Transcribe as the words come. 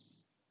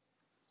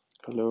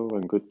Hello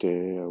and good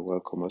day. I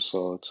welcome us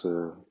all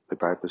to the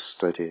Bible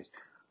study.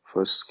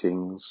 First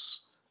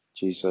Kings,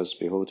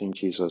 beholding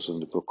Jesus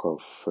in the book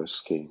of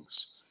First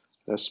Kings.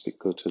 Let's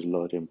go to the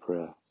Lord in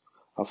prayer.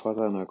 Our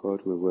Father and our God,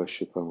 we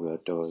worship and we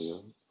adore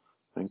you.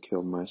 Thank you,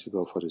 Almighty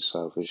God, for the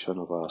salvation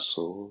of our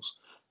souls.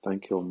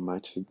 Thank you,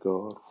 Almighty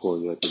God, for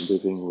your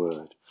living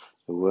word,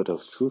 the word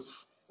of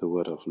truth, the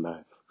word of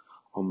life.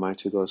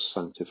 Almighty God,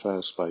 sanctify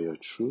us by your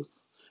truth.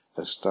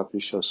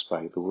 Establish us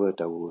by the word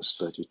that we will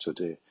study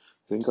today.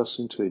 Bring us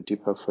into a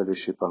deeper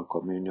fellowship and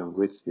communion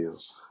with you,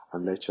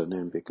 and let your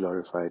name be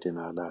glorified in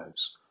our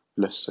lives.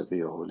 Blessed be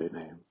your holy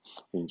name.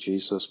 In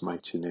Jesus'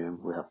 mighty name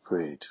we have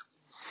prayed.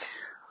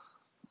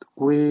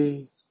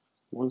 We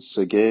once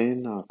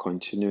again are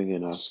continuing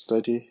in our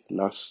study.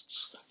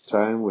 Last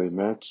time we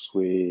met,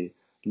 we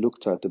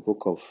looked at the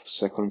book of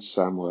 2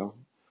 Samuel.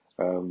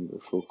 The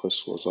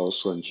focus was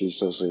also on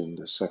Jesus in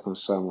the 2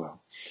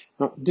 Samuel.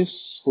 Now,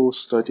 this whole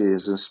study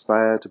is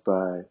inspired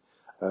by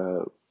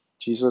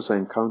Jesus'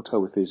 encounter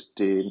with his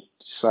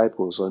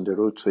disciples on the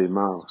road to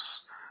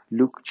Emmaus.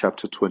 Luke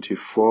chapter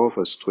 24,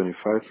 verse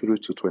 25 through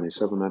to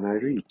 27, and I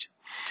read.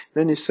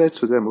 Then he said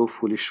to them, O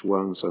foolish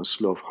ones and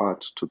slow of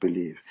heart to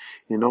believe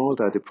in all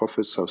that the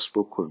prophets have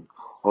spoken.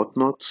 Ought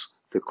not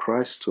the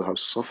Christ to have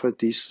suffered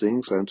these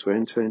things and to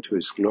enter into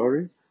his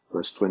glory?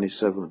 Verse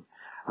 27.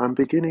 And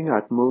beginning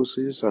at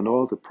Moses and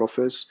all the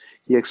prophets,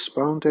 he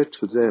expounded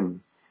to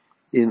them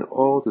in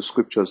all the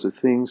scriptures the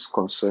things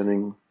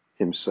concerning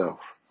himself.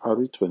 I'll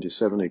read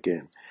 27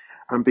 again.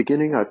 And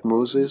beginning at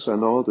Moses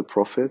and all the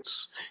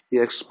prophets, he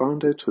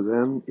expounded to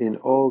them in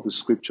all the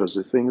scriptures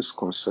the things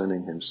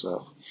concerning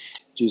himself.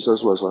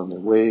 Jesus was on the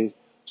way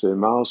to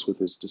Emmaus with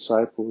his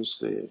disciples.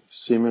 They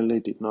seemingly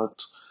did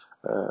not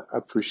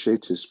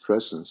appreciate his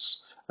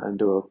presence, and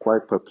they were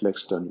quite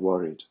perplexed and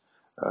worried.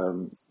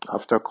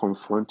 After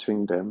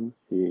confronting them,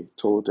 he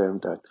told them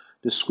that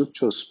the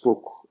scriptures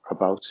spoke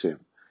about him.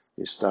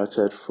 He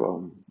started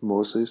from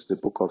Moses, the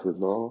book of the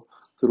law,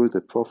 through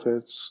the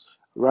prophets,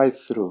 right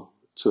through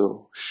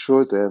to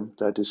show them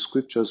that the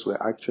scriptures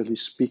were actually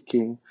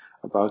speaking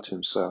about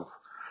himself.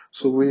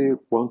 So we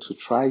want to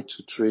try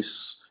to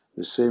trace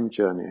the same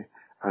journey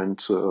and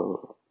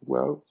to,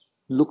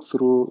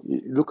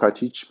 look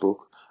at each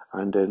book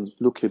and then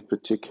look in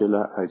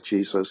particular at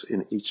Jesus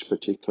in each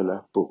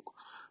particular book.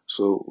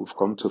 So we've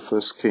come to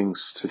First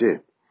Kings today.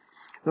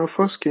 Now,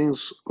 First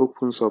Kings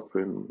opens up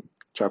in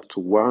chapter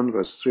 1,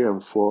 verse 3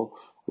 and 4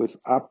 with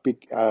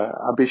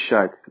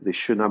Abishag, the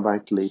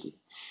Shunammite lady.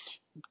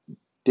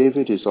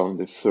 David is on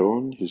the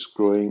throne. He's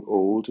growing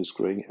old. He's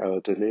growing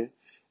elderly.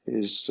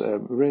 His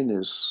reign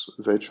is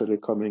virtually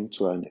coming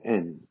to an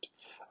end.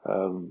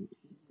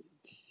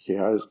 He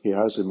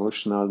has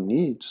emotional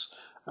needs,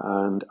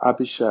 and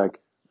Abishag,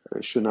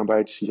 a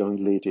Shunammite young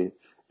lady,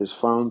 is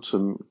found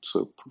to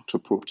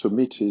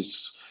meet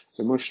his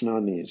emotional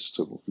needs,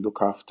 to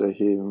look after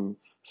him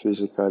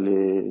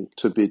physically,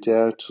 to be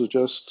there to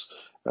just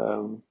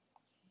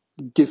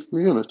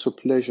to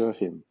pleasure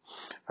him.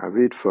 I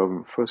read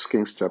from 1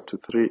 Kings chapter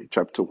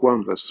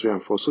 1, verse 3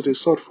 and 4. So they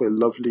sought for a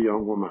lovely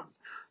young woman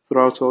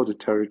throughout all the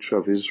territory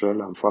of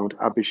Israel and found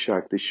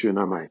Abishag the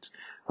Shunammite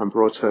and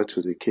brought her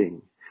to the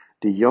king.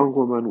 The young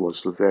woman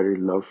was very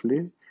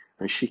lovely,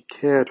 and she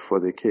cared for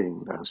the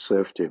king and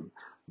served him,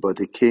 but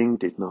the king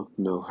did not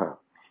know her.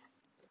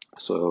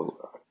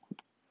 So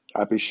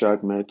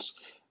Abishag met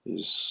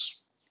his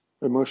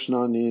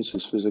emotional needs,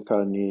 his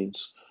physical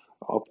needs,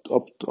 up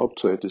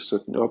to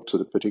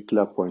the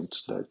particular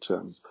point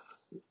that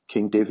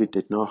King David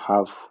did not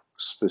have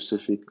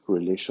specific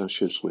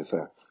relationships with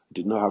her.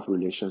 Did not have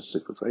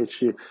relationships with her.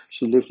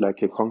 She lived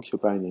like a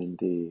concubine in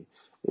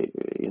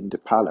the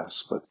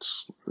palace, but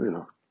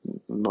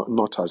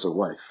not as a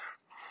wife.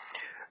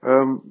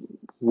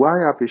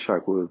 Why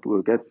Abishag?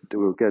 We'll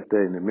get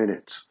there in a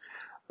minute.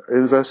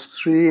 In verse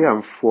 3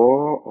 and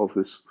 4 of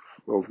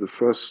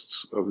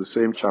the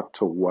same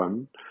chapter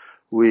 1,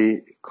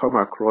 we come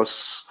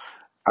across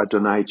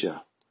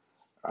Adonijah.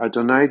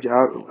 Adonijah,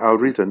 I'll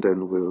read and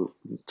then we'll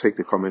take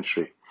the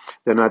commentary.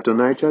 Then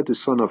Adonijah, the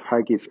son of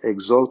Haggith,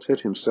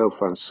 exalted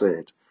himself and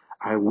said,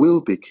 I will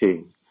be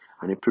king.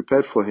 And he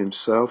prepared for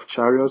himself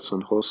chariots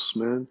and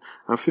horsemen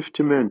and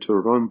 50 men to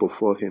run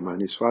before him. And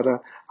his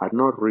father had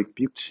not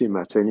rebuked him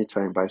at any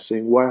time by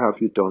saying, Why have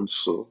you done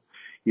so?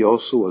 He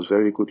also was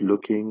very good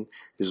looking.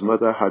 His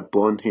mother had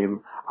borne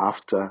him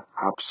after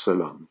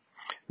Absalom.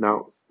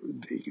 Now,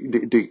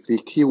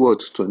 the key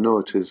words to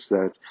note is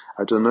that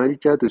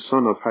Adonijah, the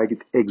son of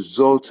Haggith,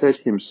 exalted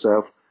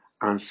himself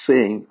and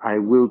saying, I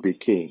will be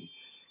king.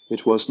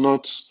 It was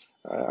not,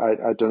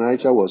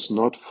 Adonijah was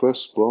not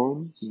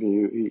firstborn.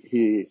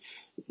 He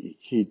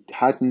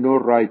had no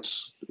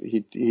rights.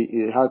 He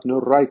had no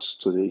rights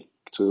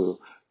to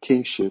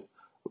kingship,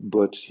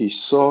 but he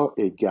saw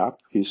a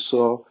gap. He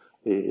saw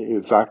a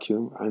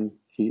vacuum, and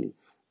he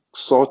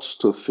sought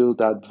to fill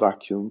that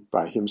vacuum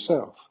by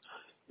himself.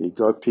 He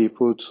got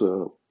people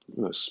to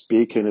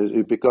speak, and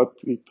he got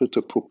people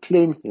to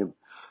proclaim him.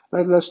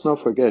 And let's not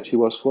forget, he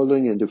was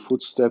following in the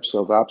footsteps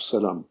of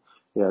Absalom.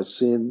 He had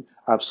seen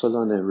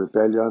Absalom in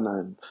rebellion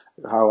and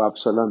how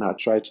Absalom had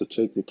tried to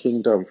take the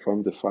kingdom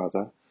from the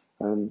father,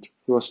 and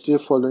he was still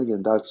following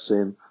in that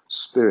same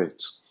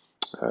spirit.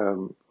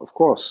 Of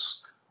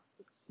course,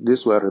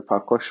 these were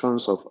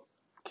repercussions of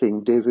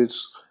King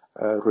David's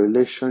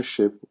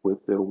relationship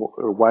with the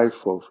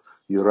wife of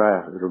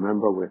Uriah.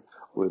 Remember,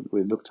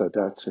 we looked at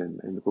that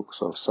in the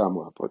books of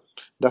Samuel, but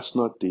that's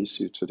not the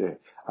issue today.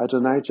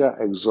 Adonijah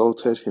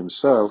exalted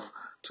himself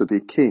to be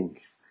king,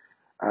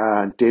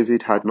 and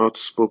David had not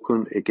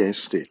spoken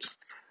against it.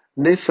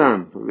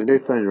 Nathan,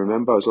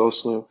 remember, was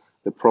also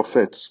the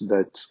prophet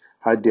that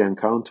had the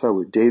encounter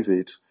with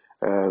David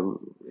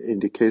in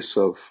the case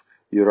of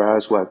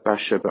Uriah's wife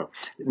Bathsheba.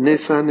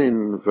 Nathan,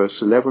 in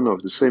verse 11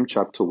 of the same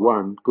chapter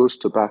 1, goes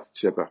to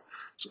Bathsheba.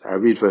 So I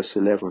read verse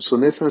 11. So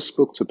Nathan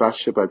spoke to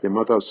Bathsheba, the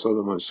mother of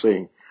Solomon,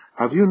 saying,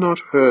 have you not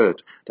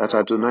heard that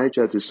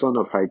Adonijah, the son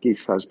of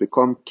Haggith, has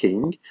become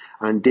king,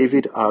 and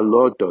David our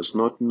Lord does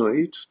not know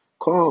it?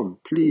 Come,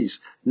 please,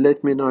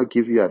 let me now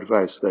give you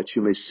advice that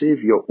you may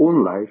save your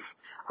own life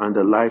and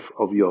the life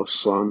of your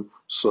son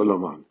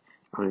Solomon.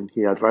 And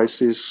he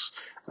advises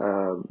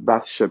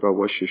Bathsheba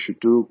what she should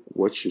do,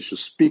 what she should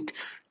speak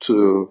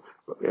to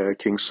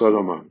King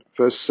Solomon.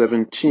 Verse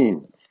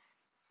 17,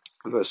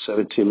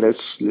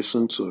 let's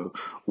listen to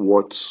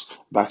what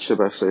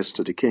Bathsheba says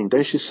to the king.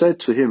 Then she said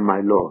to him, my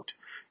lord,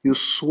 you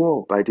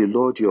swore by the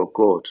Lord your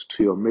God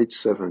to your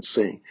maidservant,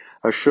 saying,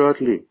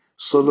 assuredly,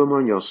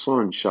 Solomon your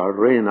son shall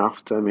reign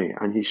after me,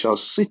 and he shall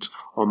sit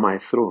on my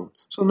throne.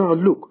 So now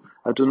look,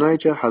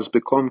 Adonijah has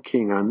become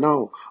king, and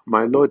now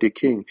my lord the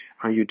king,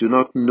 and you do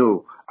not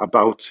know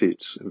about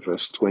it.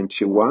 Verse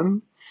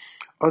 21.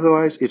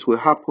 Otherwise it will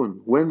happen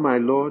when my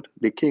lord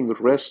the king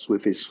rests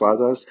with his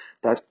fathers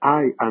that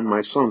I and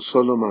my son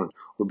Solomon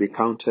will be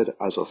counted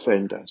as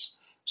offenders.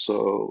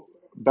 So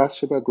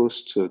Bathsheba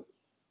goes to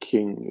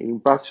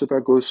King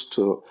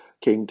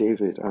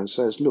David and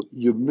says, look,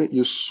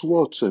 you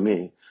swore to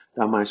me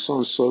that my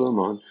son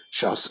Solomon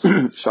shall,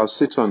 shall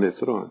sit on the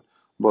throne.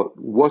 But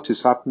what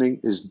is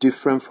happening is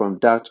different from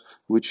that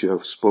which you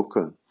have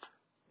spoken.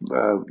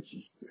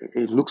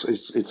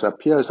 It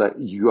appears that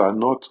you are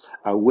not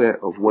aware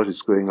of what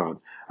is going on.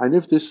 And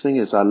if this thing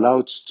is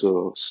allowed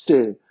to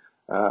stay,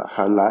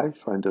 her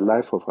life and the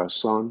life of her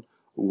son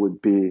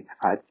would be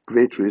at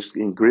great risk,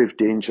 in grave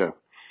danger.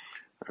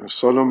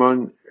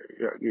 Solomon,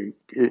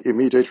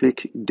 immediately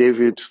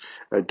David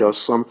does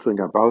something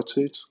about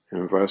it.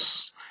 In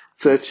verse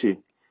 30,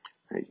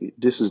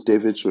 this is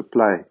David's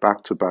reply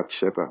back to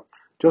Bathsheba.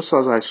 Just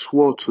as I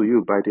swore to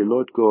you by the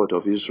Lord God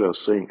of Israel,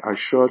 saying,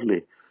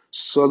 assuredly,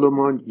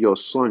 Solomon your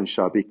son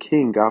shall be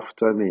king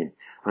after me,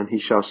 and he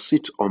shall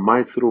sit on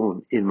my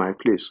throne in my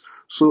place.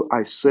 So I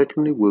will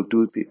certainly will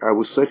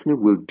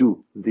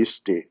do this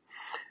day.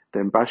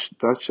 Then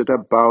Bathsheba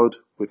bowed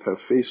with her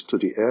face to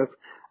the earth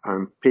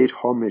and paid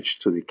homage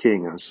to the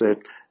king and said,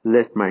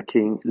 let my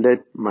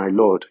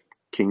lord,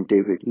 King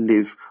David,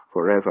 live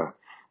forever.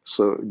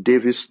 So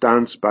David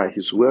stands by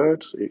his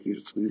words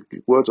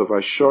of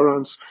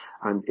assurance,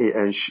 and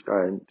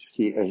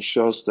he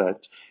ensures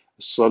that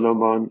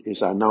Solomon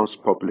is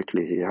announced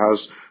publicly. He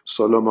has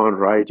Solomon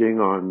riding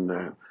on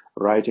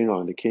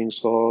the king's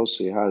horse.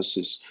 He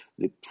has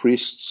the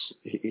priests,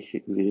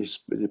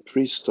 the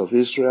priest of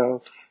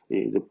Israel,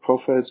 the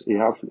prophets.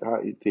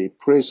 The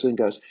praise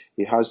singers.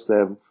 He has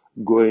them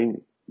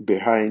going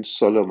behind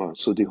Solomon.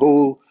 So the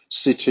whole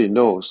city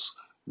knows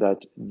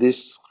that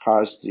this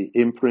has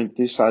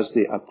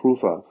the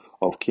approval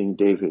of King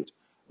David.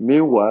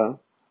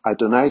 Meanwhile,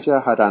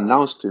 Adonijah had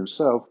announced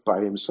himself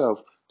by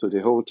himself to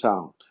the whole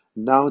town.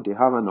 Now they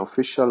have an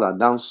official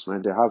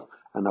announcement, they have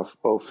an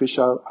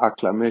official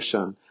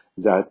acclamation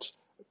that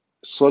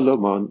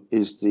Solomon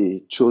is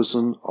the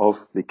chosen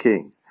of the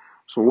king.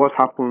 So what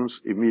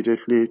happens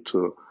immediately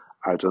to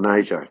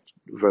Adonijah?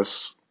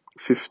 Verse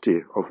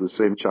 50 of the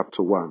same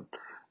chapter 1.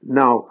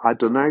 Now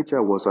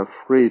Adonijah was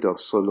afraid of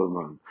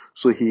Solomon,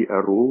 so he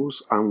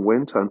arose and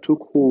went and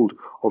took hold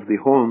of the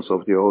horns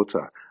of the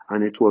altar.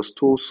 And it was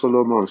told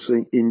Solomon,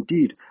 saying,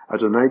 indeed,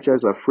 Adonijah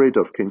is afraid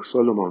of King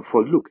Solomon,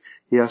 for look,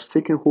 he has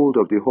taken hold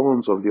of the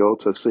horns of the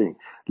altar, saying,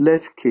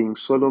 let King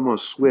Solomon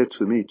swear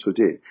to me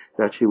today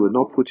that he will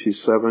not put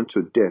his servant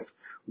to death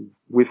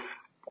with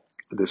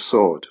the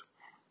sword.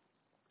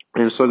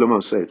 And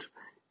Solomon said,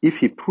 if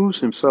he proves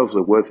himself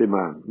a worthy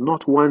man,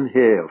 not one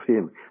hair of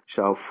him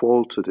shall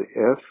fall to the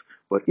earth,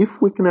 but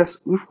if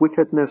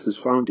wickedness is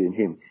found in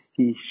him,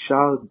 he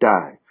shall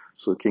die.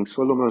 So King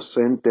Solomon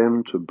sent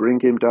them to bring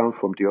him down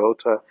from the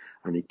altar,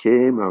 and he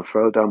came and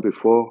fell down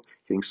before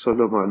King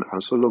Solomon,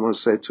 and Solomon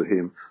said to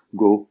him,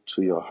 go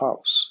to your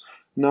house.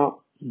 Now,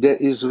 there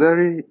is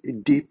very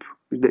deep,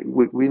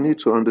 we need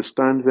to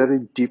understand very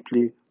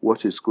deeply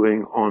what is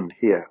going on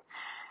here.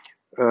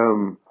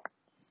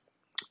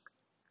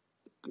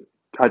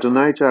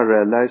 Adonijah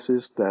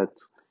realizes that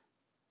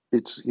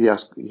he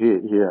has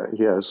he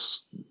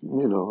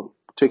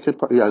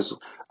has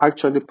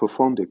actually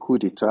performed a coup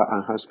d'etat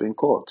and has been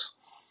caught,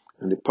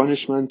 and the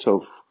punishment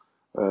of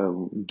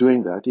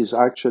doing that is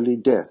actually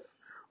death.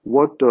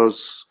 What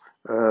does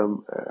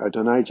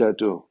Adonijah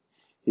do?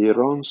 he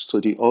runs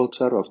to the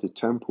altar of the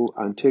temple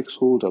and takes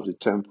hold of the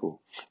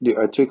temple.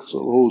 Takes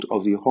hold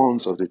of the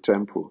horns of the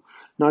temple.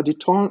 Now the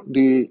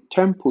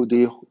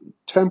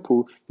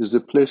temple is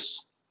the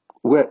place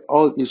where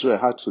all Israel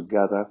had to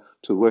gather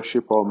to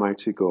worship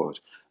Almighty God.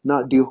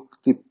 Now the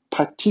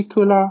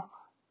particular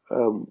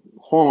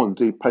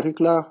the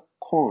particular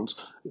horns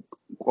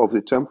of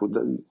the temple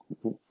that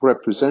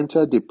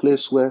represented the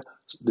place where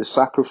the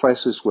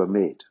sacrifices were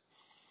made.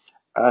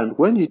 And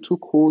when he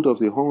took hold of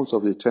the horns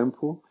of the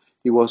temple,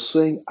 he was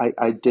saying, I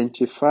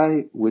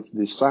identify with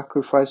the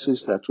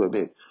sacrifices that were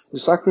made. The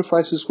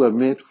sacrifices were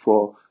made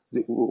for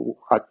the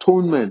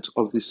atonement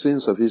of the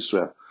sins of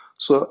Israel.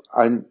 So,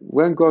 and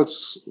when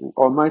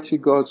Almighty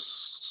God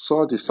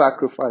saw the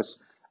sacrifice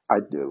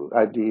in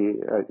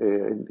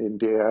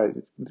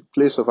the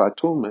place of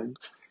atonement,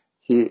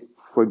 he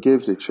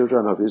forgave the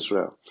children of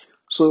Israel.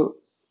 So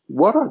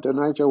what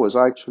Adonijah was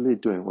actually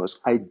doing was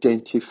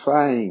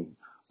identifying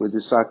with the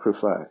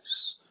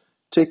sacrifice,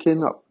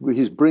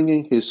 he's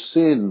bringing his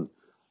sin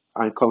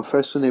and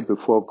confessing it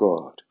before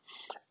God.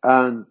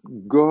 And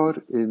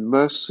God, in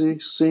mercy,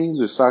 seeing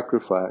the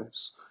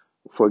sacrifice,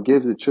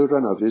 forgave the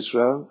children of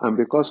Israel. And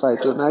because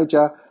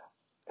Adonijah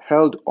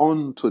held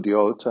on to the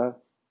altar,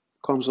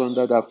 comes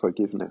under that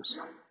forgiveness.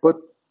 But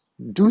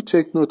do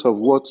take note of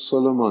what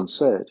Solomon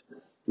said.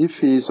 If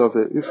he's a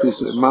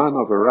man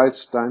of a right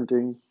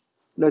standing,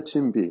 let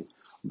him be.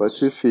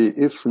 But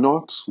if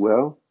not,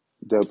 well,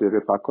 there'll be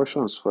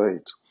repercussions for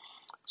it.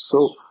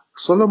 So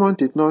Solomon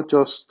did not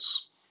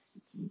just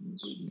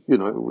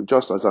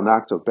as an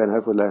act of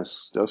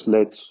benevolence, just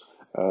let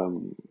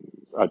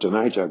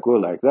Adonijah go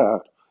like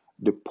that.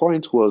 The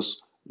point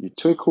was, you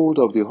take hold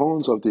of the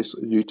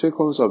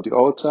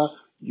altar,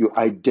 you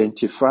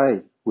identify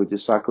with the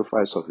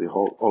sacrifice of the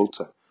whole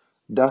altar.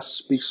 That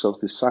speaks of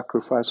the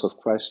sacrifice of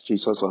Christ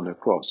Jesus on the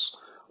cross.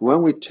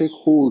 When we take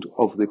hold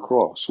of the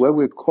cross, when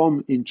we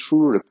come in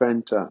true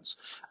repentance,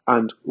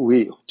 and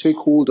we take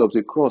hold of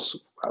the cross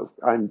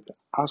and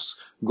ask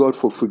God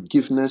for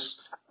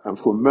forgiveness and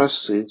for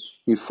mercy,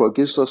 he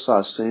forgives us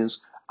our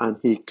sins and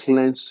he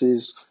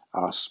cleanses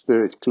our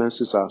spirit,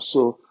 cleanses our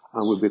soul,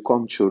 and we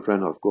become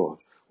children of God.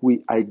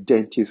 We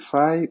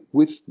identify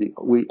with the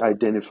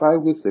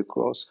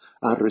cross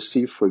and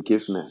receive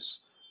forgiveness.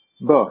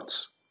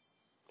 But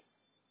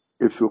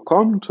if you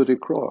come to the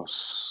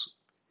cross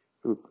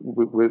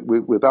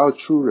without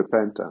true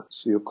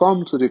repentance, you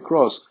come to the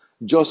cross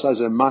just as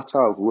a matter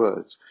of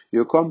words.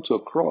 You come to a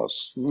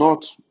cross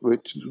not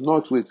with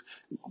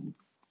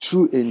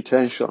true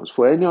intentions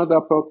for any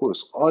other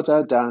purpose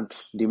other than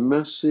the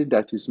mercy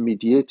that is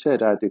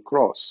mediated at the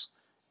cross.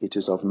 It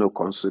is of no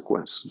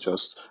consequence,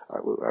 just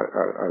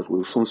as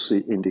we'll soon see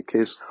in the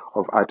case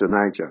of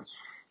Adonijah.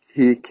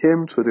 He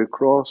came to the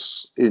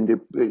cross in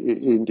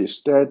the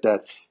stead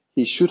that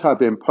he should have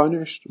been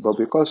punished, but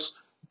because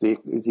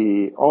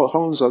the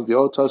horns of the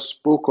altar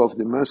spoke of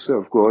the mercy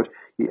of God,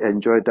 he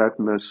enjoyed that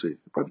mercy.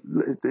 But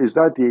is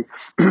that the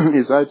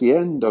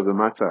end of the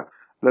matter?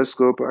 Let's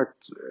go back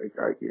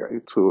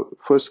to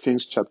 1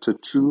 Kings chapter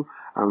 2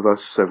 and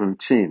verse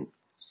 17.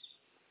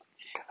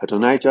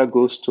 Adonijah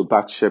goes to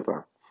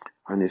Bathsheba,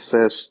 and he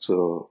says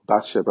to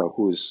Bathsheba,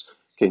 who is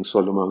King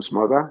Solomon's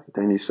mother,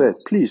 then he said,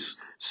 please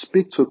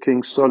speak to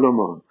King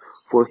Solomon,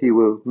 for he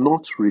will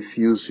not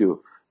refuse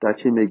you,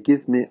 that he may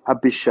give me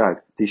Abishag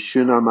the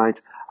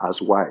Shunammite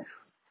as wife.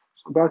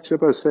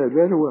 Bathsheba said,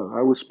 very well,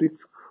 I will speak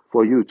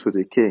for you to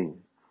the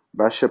king.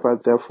 Bathsheba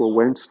therefore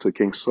went to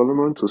King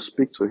Solomon to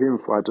speak to him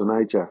for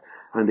Adonijah.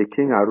 And the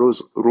king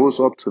rose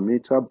up to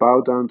meet her,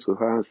 bowed down to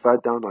her, and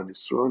sat down on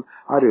his throne,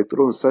 had a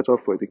throne set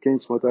up for the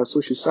king's mother. So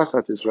she sat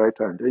at his right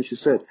hand. Then she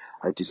said,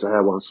 I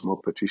desire one small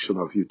petition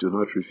of you. Do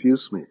not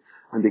refuse me.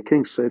 And the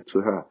king said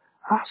to her,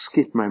 ask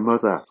it, my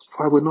mother,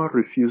 for I will not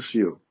refuse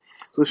you.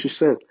 So she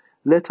said,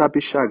 let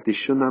Abishag the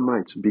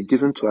Shunammite be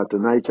given to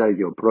Adonijah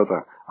your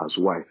brother as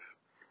wife.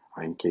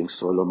 And King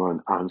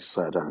Solomon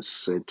answered and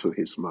said to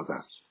his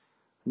mother,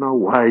 now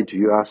why do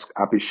you ask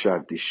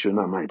Abishag the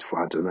Shunammite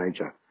for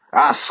Adonijah?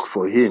 Ask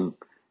for him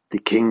the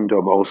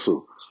kingdom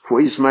also, for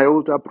he is my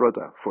older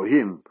brother, for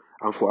him,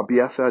 and for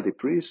Abiathar the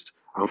priest,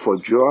 and for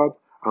Joab,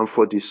 and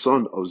for the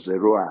son of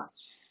Zeruiah.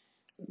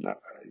 Now,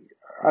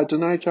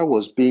 Adonijah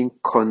was being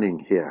cunning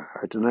here.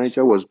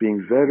 Adonijah was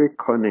being very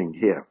cunning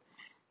here.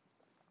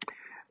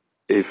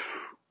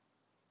 If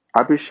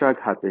Abishag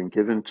had been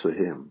given to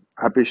him,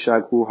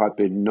 Abishag, who had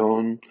been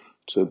known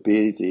to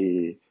be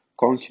the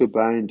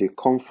concubine, the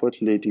comfort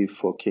lady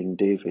for King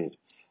David,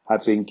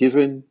 had been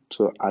given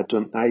to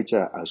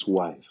Adonijah as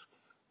wife.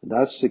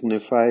 That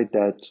signified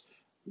that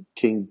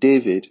King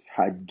David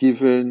had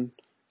given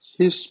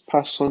his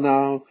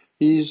personal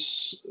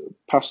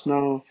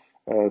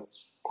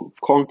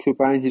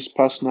concubine, his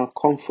personal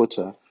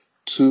comforter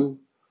to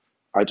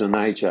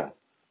Adonijah.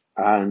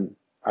 And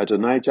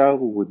Adonijah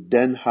would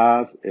then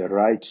have a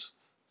right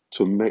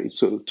to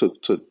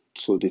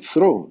the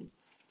throne.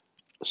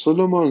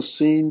 Solomon,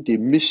 seeing the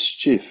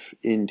mischief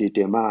in the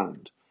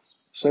demand,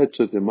 said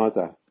to the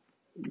mother,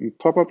 you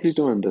probably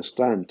don't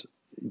understand.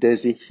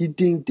 There's a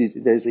hidden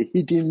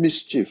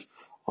mischief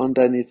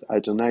underneath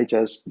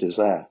Adonijah's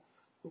desire.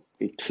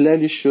 It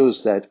clearly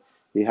shows that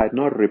he had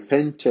not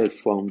repented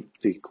from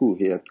the coup.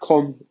 He had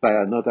come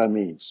by another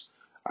means,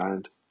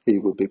 and he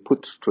would be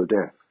put to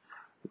death.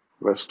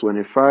 Verse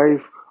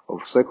 25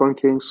 of 2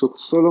 Kings.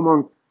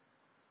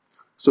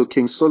 So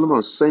King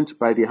Solomon sent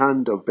by the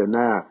hand of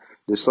Benaiah,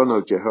 the son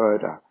of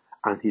Jehoiada,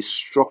 and he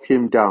struck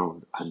him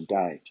down and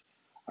died.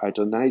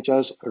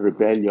 Adonijah's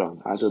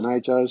rebellion,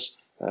 Adonijah's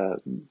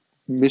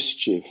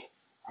mischief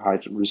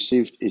had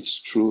received its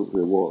true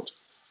reward.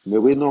 May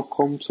we not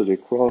come to the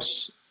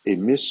cross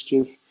in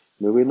mischief.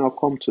 May we not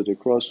come to the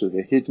cross with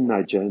a hidden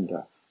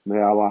agenda. May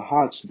our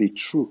hearts be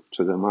true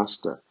to the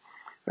Master.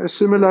 A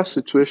similar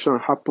situation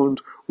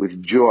happened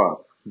with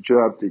Joab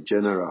the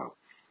general.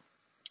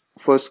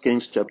 1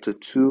 Kings chapter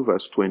 2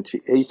 verse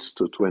 28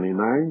 to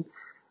 29.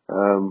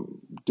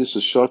 This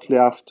is shortly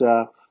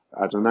after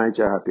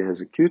Adonijah had been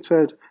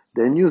executed.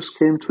 The news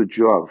came to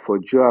Joab, for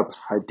Joab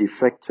had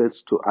defected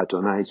to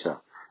Adonijah,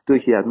 though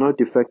he had not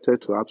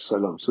defected to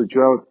Absalom. So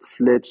Joab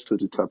fled to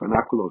the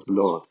tabernacle of the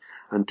Lord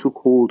and took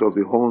hold of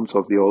the horns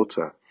of the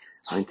altar.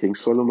 And King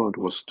Solomon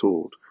was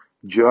told,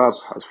 Joab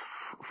has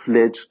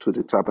fled to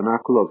the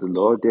tabernacle of the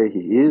Lord. There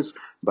he is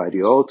by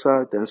the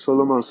altar. Then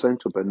Solomon sent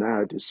to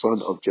Benaiah, the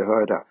son of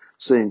Jehoiada,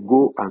 saying,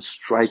 go and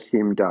strike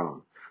him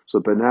down. So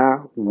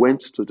Benaiah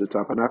went to the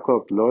tabernacle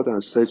of the Lord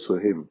and said to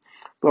him,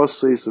 thus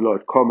says the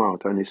Lord, come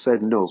out. And he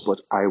said, no, but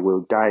I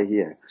will die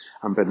here.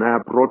 And Benaiah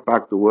brought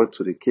back the word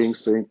to the king,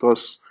 saying,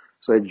 thus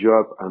said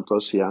Joab, and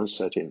thus he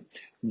answered him.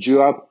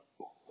 Joab,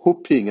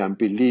 hoping and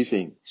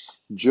believing,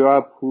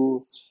 Joab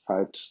who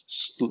had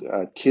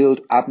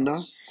killed Abner,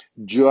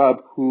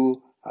 Joab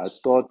who had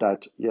thought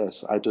that,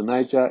 yes,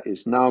 Adonijah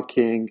is now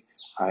king,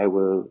 I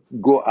will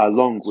go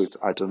along with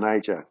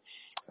Adonijah.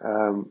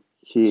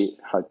 He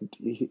had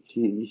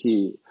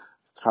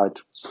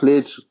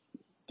played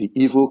the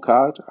evil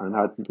card and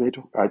had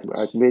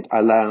made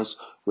alliance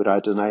with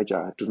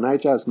Adonijah.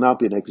 Adonijah has now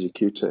been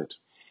executed.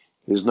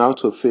 He's now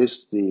to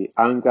face the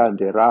anger and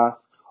the wrath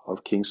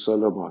of King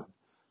Solomon.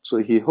 So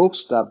he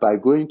hopes that by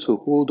going to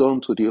hold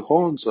on to the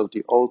horns of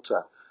the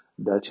altar,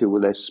 that he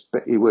will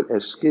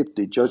escape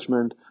the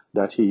judgment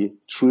that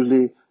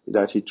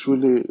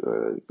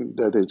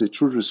that is the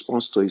true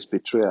response to his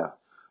betrayal.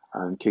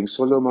 And King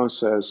Solomon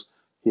says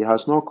he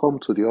has not come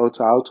to the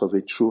altar out of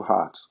a true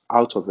heart,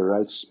 out of a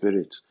right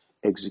spirit.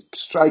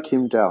 Strike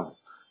him down,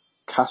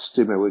 cast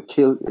him away,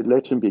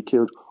 let him be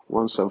killed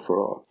once and for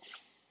all.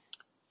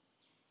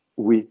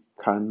 We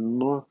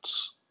cannot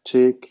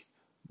take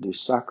the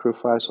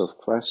sacrifice of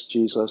Christ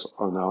Jesus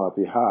on our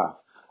behalf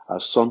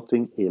as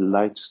something a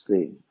light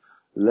thing.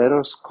 Let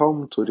us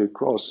come to the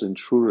cross in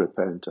true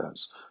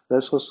repentance.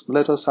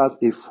 Let us have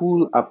a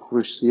full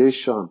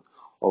appreciation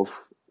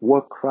of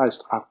what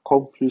Christ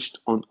accomplished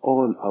on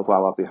all of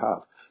our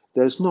behalf.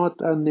 There is not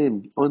a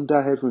name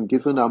under heaven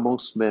given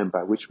amongst men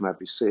by which might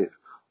be saved,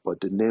 but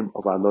the name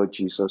of our Lord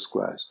Jesus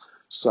Christ.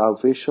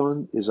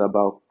 Salvation is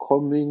about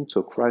coming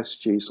to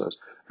Christ Jesus,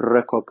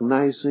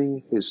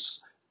 recognizing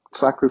his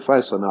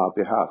sacrifice on our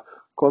behalf,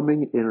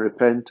 coming in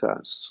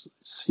repentance,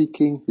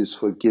 seeking his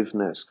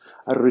forgiveness,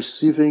 and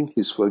receiving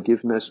his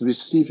forgiveness,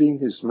 receiving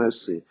his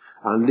mercy,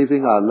 and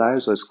living our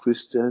lives as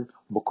Christians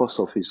because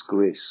of his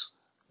grace.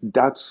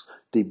 That's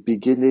the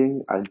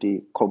beginning and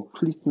the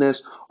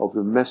completeness of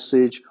the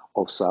message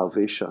of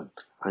salvation.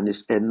 And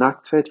it's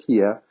enacted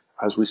here,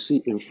 as we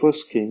see in 1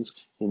 Kings,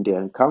 in the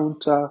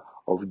encounter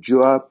of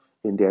Joab,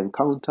 in the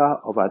encounter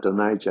of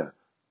Adonijah.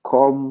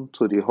 Come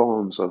to the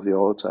horns of the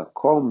altar,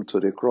 come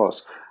to the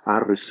cross,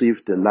 and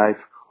receive the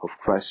life of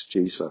Christ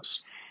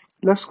Jesus.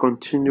 Let's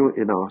continue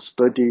in our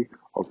study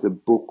of the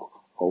book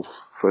of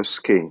 1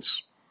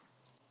 Kings.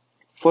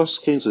 1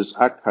 Kings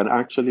can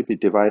actually be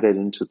divided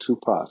into two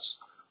parts.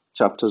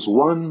 Chapters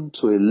 1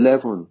 to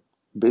 11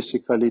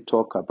 basically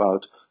talk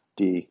about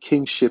the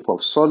kingship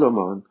of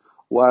Solomon,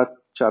 while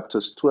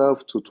chapters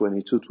 12 to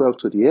 22, 12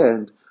 to the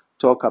end,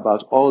 talk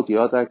about all the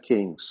other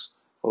kings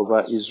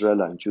over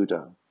Israel and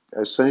Judah.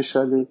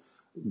 Essentially,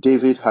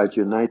 David had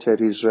united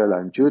Israel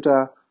and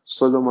Judah.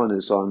 Solomon,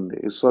 his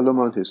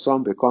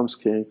son, becomes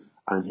king,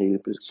 and he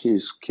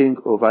is king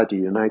over the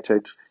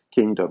United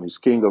Kingdom. He's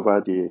king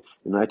over the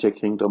United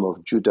Kingdom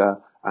of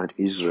Judah and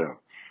Israel.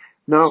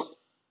 Now,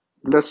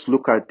 let's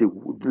look at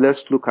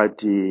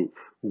the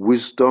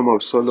wisdom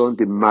of Solomon,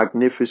 the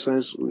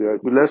magnificence.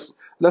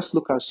 Let's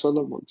look at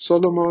Solomon.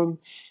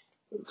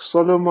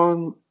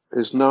 Solomon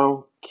is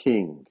now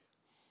king.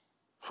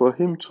 For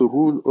him to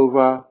rule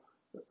over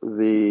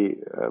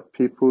the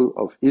people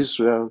of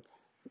Israel,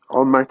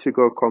 Almighty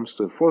God comes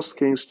to 1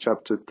 Kings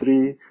chapter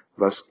 3,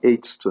 verse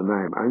 8 to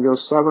 9. And your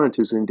servant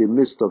is in the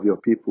midst of your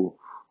people,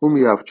 whom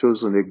you have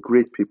chosen, a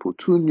great people,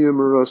 too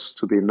numerous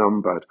to be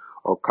numbered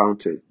or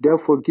counted.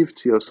 Therefore give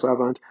to your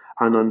servant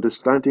an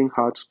understanding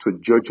heart to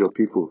judge your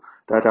people,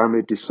 that I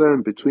may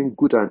discern between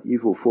good and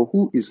evil. For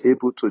who is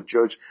able to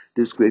judge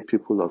this great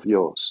people of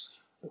yours?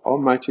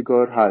 Almighty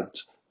God had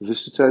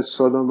visited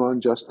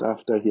Solomon just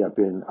after he had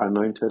been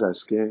anointed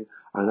as king,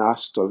 and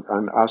asked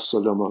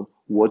Solomon,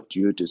 what do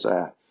you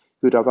desire?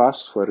 He would have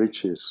asked for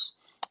riches.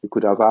 He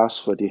could have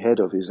asked for the head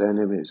of his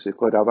enemies. He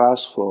could have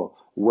asked for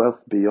wealth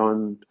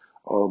beyond.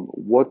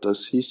 What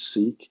does he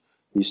seek?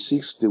 He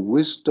seeks the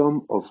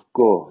wisdom of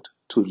God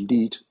to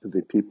lead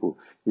the people.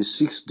 He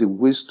seeks the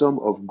wisdom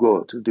of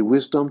God, the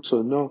wisdom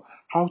to know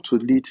how to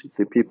lead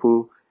the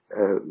people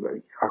uh,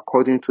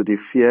 according to the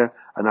fear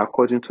and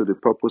according to the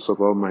purpose of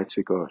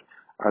Almighty God.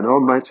 And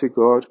Almighty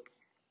God,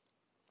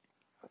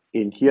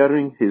 in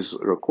hearing his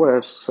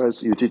request,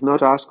 says, you did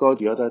not ask all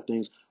the other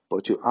things,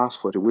 but you asked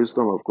for the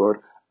wisdom of God.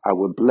 I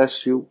will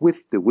bless you with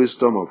the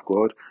wisdom of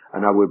God,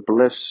 and I will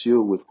bless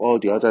you with all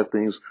the other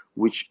things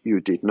which you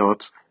did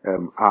not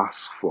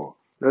ask for.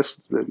 That's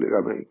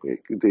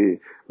the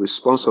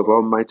response of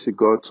Almighty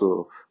God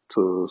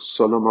to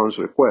Solomon's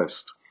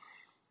request.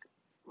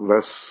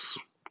 Verse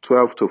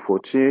 12 to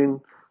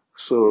 14.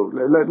 So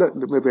let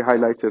maybe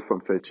highlight it from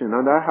 13.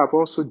 And I have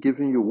also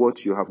given you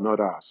what you have not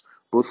asked,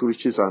 both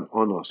riches and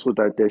honor, so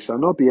that there shall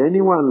not be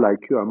anyone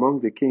like you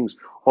among the kings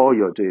all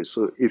your days.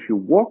 So if you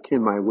walk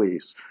in my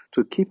ways,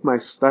 to keep my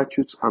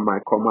statutes and my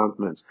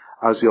commandments,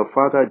 as your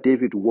father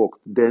David walked,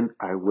 then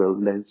I will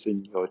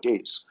lengthen your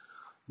days.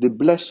 The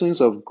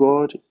blessings of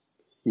God,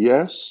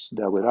 yes,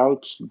 they're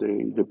without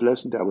the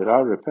blessing, they're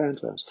without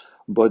repentance,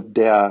 but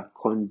there are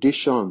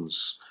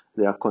conditions.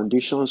 There are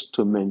conditions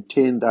to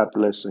maintain that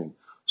blessing.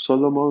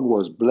 Solomon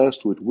was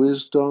blessed with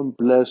wisdom,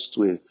 blessed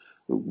with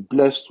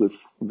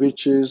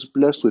riches,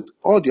 blessed with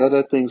all the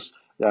other things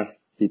that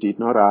he did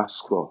not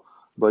ask for.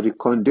 But the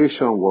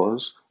condition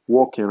was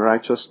walk in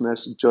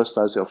righteousness just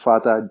as your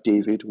father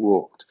David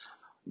walked.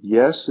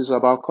 Yes, it's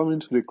about coming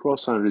to the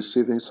cross and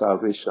receiving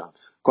salvation,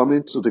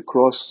 coming to the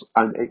cross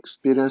and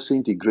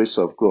experiencing the grace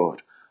of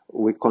God.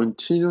 We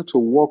continue to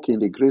walk in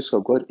the grace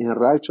of God in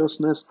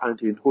righteousness and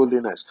in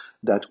holiness,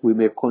 that we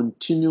may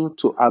continue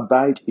to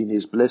abide in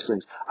his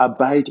blessings,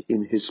 abide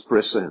in his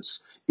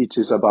presence. It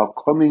is about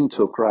coming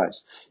to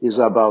Christ. It's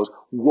about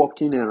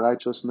walking in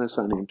righteousness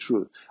and in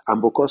truth.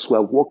 And because we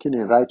are walking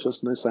in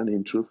righteousness and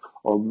in truth,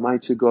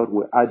 Almighty God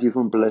will add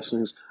even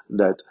blessings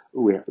that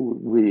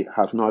we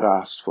have not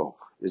asked for.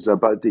 It's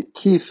about the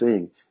key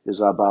thing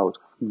is about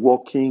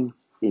walking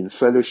in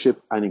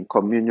fellowship and in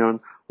communion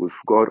with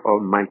God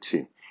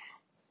Almighty.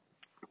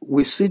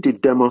 We see the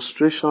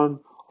demonstration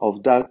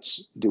of that,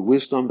 the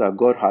wisdom that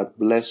God had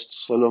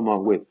blessed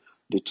Solomon with.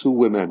 The two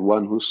women,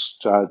 one whose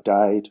child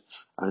died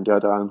and the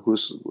other one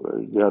whose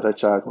the other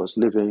child was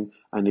living,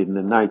 and in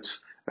the night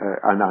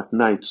and at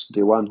night,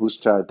 the one whose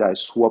child died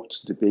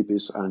swapped the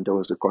babies, and there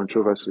was a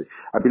controversy.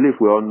 I believe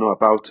we all know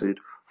about it.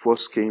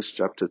 First Kings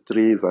chapter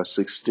 3 verse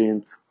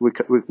 16. We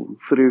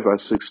 3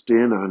 verse 16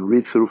 and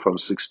read through from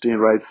 16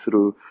 right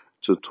through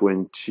to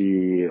 28.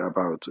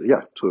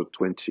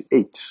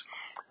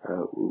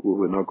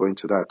 We're not going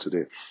to that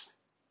today.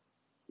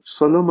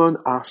 Solomon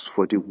asked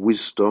for the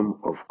wisdom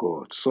of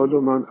God.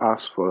 Solomon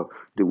asked for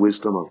the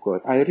wisdom of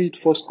God. I read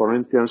 1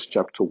 Corinthians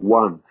chapter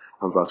 1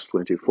 and verse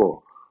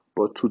 24.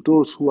 But to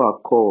those who are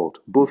called,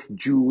 both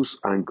Jews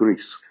and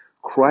Greeks,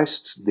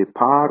 Christ the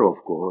power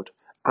of God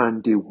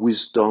and the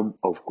wisdom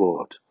of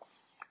God.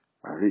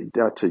 I read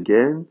that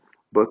again.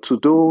 But to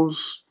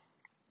those,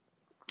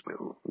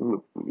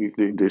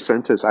 the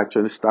sentence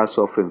actually starts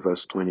off in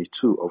verse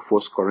 22 of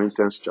 1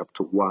 Corinthians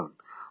chapter 1.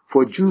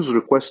 For Jews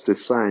request a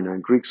sign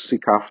and Greeks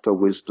seek after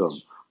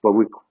wisdom, but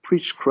we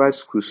preach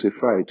Christ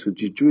crucified, to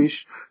the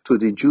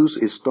Jews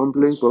a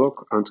stumbling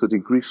block and to the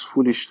Greeks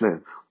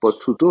foolishness. But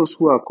to those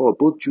who are called,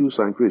 both Jews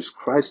and Greeks,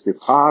 Christ the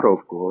power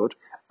of God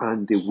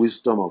and the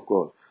wisdom of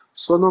God.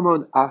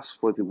 Solomon asked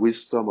for the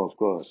wisdom of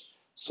God.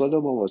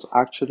 Solomon was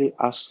actually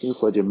asking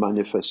for the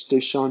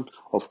manifestation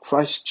of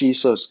Christ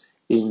Jesus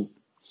in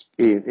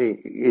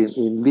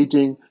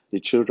leading the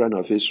children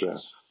of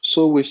Israel.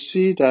 So we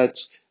see that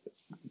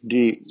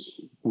the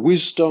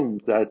wisdom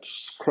that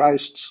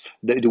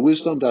the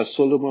wisdom that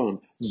Solomon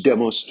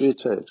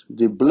demonstrated,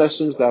 the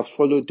blessings that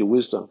followed the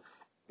wisdom,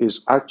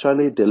 is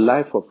actually the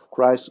life of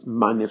Christ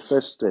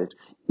manifested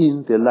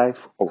in the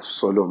life of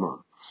Solomon.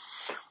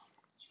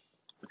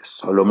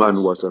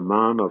 Solomon was a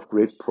man of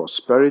great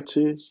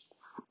prosperity.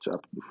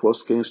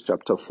 First Kings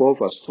chapter 4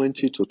 verse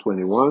 20 to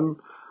 21.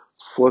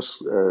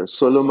 First,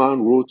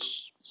 Solomon wrote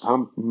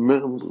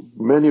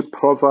many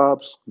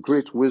proverbs,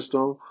 great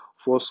wisdom.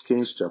 First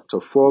Kings chapter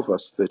 4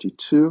 verse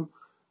 32.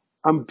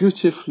 And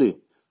beautifully,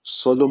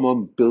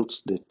 Solomon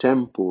built the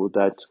temple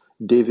that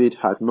David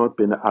had not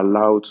been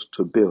allowed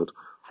to build.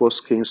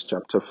 First Kings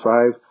chapter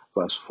 5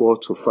 verse 4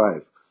 to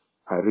 5.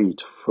 I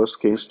read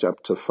First Kings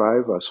chapter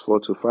 5 verse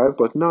 4 to 5.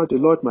 But now the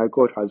Lord my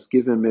God has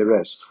given me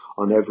rest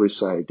on every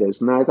side. There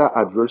is neither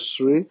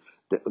adversary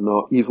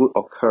nor evil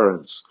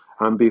occurrence.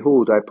 And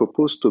behold, I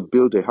propose to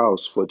build a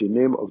house for the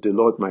name of the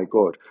Lord my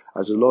God,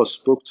 as the Lord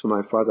spoke to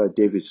my father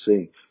David,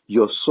 saying,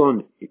 your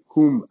son,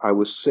 whom I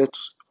will set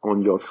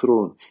on your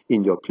throne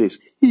in your place,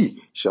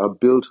 he shall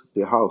build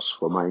the house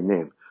for my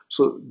name.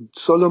 So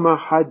Solomon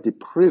had the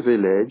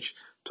privilege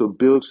to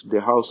build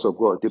the house of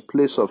God, the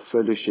place of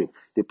fellowship,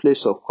 the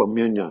place of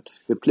communion,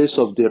 the place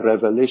of the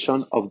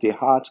revelation of the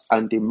heart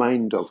and the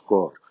mind of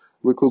God.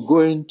 We could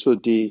go into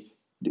the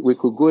We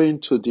could go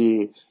into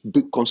the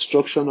big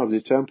construction of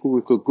the temple.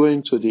 We could go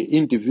into the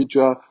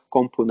individual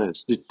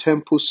components. The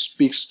temple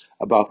speaks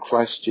about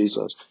Christ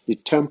Jesus. The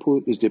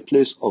temple is the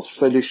place of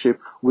fellowship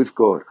with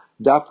God.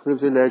 That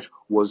privilege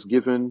was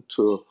given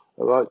to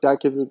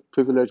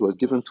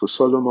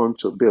Solomon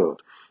to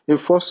build. In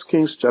 1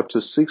 Kings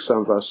chapter 6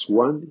 and verse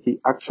 1, he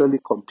actually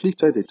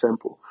completed the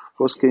temple.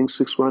 1 Kings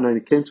 6:1, and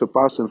it came to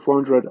pass in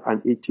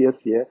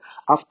 480th year,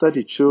 after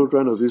the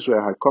children of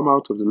Israel had come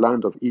out of the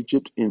land of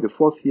Egypt, in the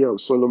 4th year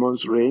of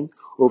Solomon's reign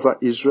over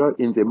Israel,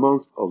 in the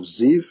month of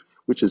Ziv,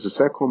 which is the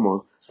second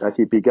month, that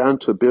he began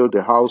to build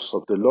the house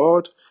of the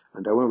Lord.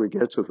 And then when we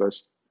get to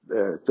verse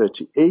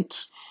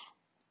 38,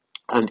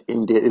 and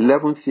in the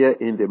 11th year,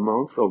 in the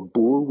month of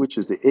Bul, which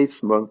is the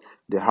 8th month,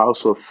 the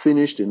house was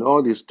finished in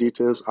all its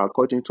details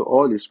according to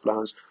all his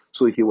plans.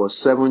 So he was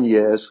 7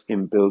 years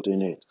in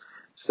building it.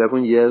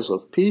 7 years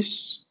of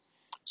peace,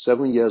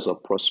 7 years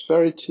of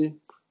prosperity,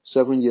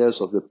 7 years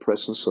of the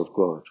presence of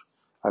God.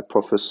 I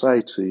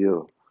prophesy to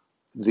you,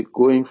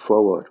 going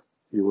forward,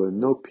 you will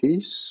know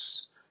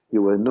peace,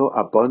 you will know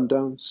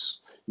abundance,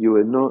 you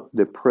will know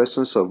the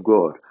presence of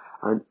God.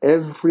 And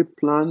every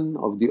plan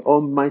of the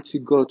Almighty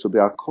God to be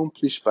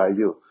accomplished by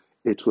you,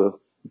 it will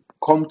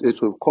come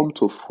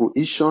to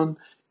fruition.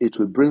 It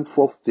will bring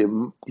forth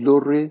the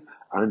glory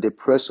and the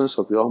presence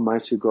of the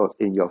Almighty God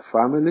in your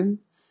family,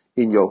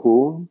 in your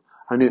home,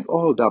 and in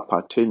all that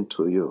pertain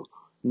to you.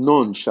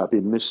 None shall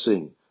be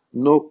missing.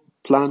 No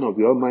plan of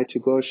the Almighty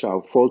God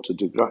shall fall to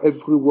the ground.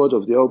 Every word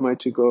of the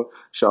Almighty God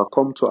shall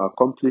come to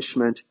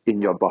accomplishment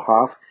in your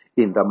behalf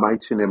in the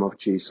mighty name of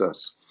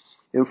Jesus.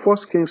 In 1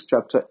 Kings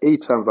chapter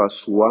 8 and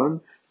verse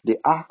 1, the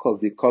Ark of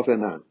the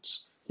Covenant.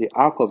 The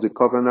Ark of the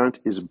Covenant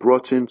is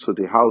brought into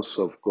the house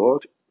of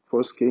God.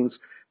 1 Kings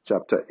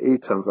chapter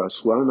 8 and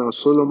verse 1. Now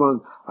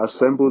Solomon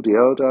assembled the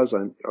elders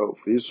of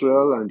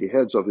Israel and the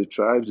heads of the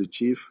tribes, the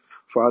chief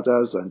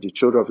fathers and the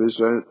children of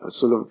Israel, and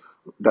Solomon,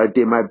 that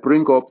they might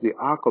bring up the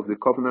Ark of the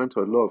Covenant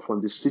of the Lord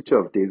from the city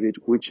of David,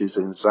 which is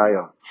in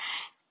Zion.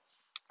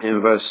 In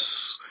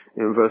verse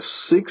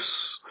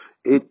 6,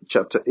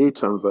 chapter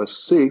 8 and verse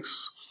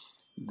 6,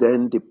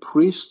 then the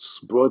priests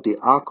brought the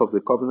Ark of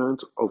the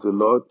Covenant of the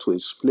Lord to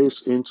its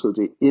place into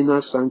the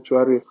inner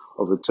sanctuary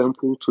of the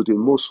temple, to the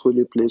most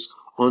holy place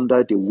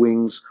under the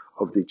wings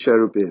of the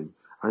cherubim.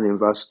 And in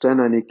verse 10,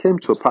 and it came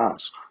to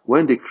pass,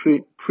 when the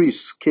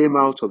priests came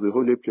out of the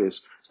holy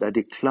place, that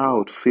the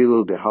cloud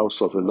filled the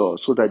house of the Lord,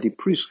 so that the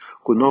priests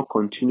could not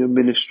continue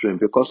ministering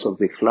because of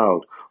the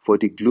cloud, for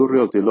the glory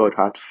of the Lord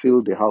had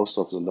filled the house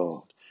of the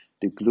Lord.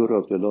 The glory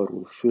of the Lord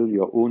will fill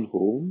your own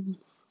home,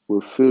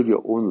 will fill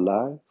your own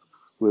life,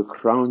 will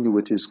crown you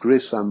with his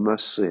grace and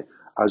mercy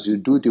as you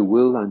do the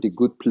will and the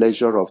good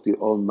pleasure of the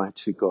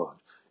Almighty God.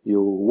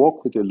 You will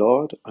walk with the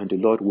Lord, and the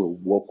Lord will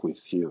walk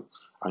with you,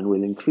 and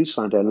will increase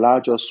and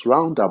enlarge us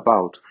round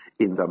about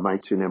in the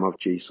mighty name of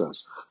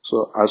Jesus.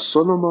 So as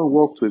Solomon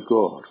walked with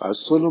God, as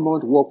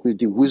Solomon walked with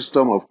the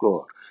wisdom of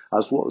God,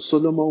 as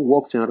Solomon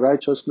walked in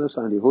righteousness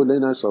and the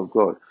holiness of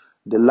God,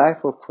 the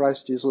life of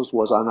Christ Jesus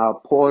was an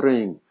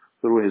outpouring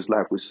through his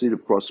life. We see the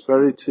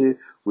prosperity,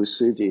 we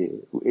see the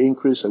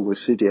increase, and we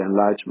see the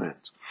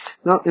enlargement.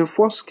 Now in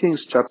 1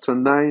 Kings chapter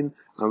 9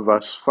 and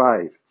verse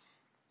 5,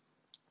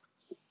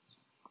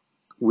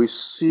 we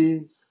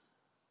see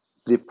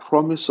the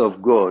promise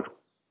of God,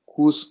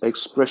 whose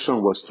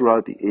expression was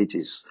throughout the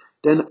ages.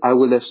 Then I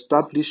will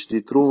establish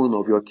the throne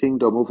of your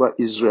kingdom over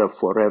Israel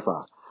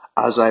forever.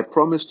 As I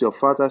promised your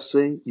father,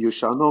 saying, you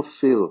shall not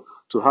fail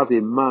to have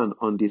a man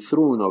on the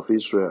throne of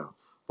Israel.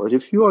 But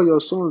if you or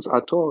your sons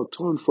at all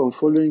turn from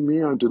following me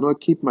and do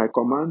not keep my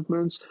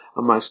commandments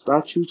and my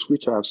statutes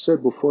which I have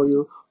set before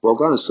you, but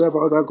go and serve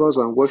other gods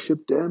and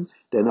worship them,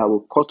 then I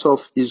will cut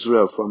off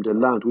Israel from the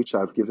land which I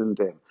have given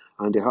them,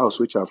 and the house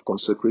which I have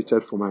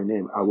consecrated for my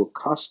name. I will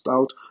cast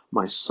out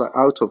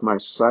of my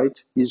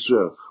sight.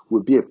 Israel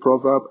will be a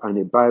proverb and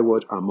a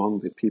byword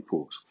among the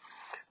peoples.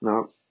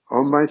 Now,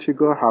 Almighty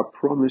God had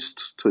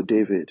promised to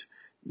David,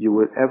 you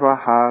will ever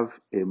have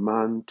a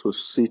man to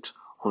sit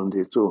on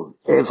the throne.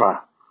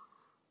 Ever.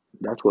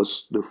 That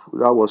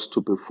was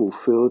to be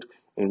fulfilled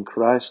in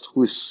Christ,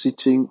 who is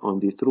sitting on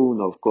the throne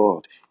of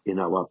God in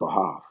our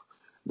behalf.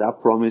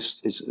 That promise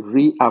is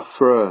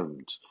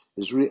reaffirmed.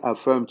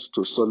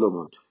 To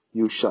Solomon.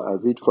 You shall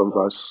read from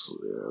verse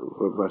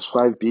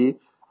 5b.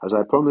 As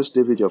I promised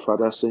David your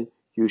father, saying,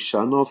 you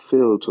shall not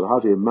fail to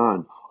have a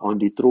man on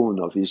the throne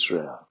of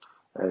Israel.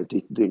 There's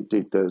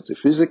the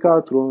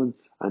physical throne,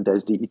 and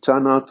there's the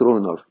eternal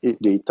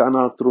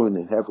throne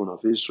in heaven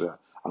of Israel,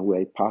 and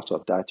we're a part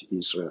of that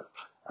Israel.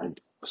 And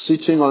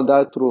sitting on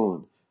that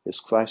throne is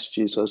Christ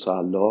Jesus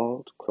our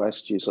Lord,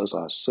 Christ Jesus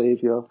our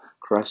Savior,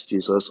 Christ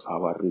Jesus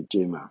our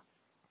Redeemer.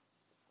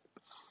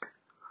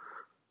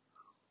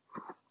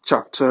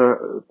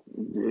 The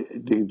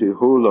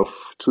whole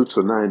of 2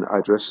 to 9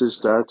 addresses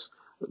that.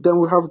 Then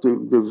we have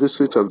the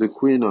visit of the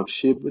Queen of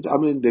Sheba. I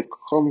mean, they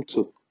come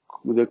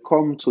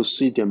to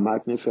see the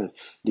magnificence,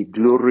 the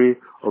glory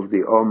of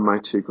the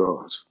Almighty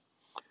God.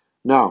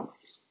 Now,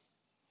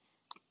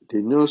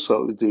 The news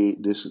of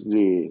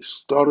the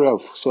story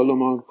of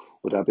Solomon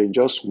would have been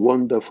just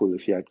wonderful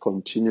if he had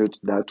continued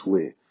that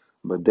way.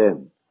 But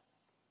then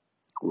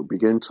we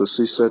begin to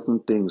see certain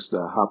things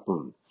that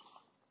happen.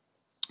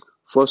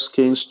 First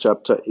Kings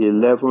chapter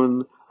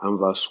 11 and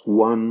verse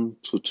 1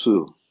 to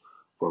 2.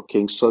 For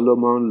King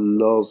Solomon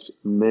loved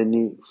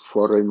many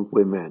foreign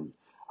women,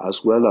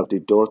 as well as the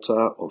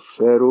daughter of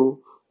Pharaoh,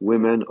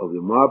 women of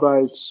the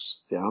Moabites,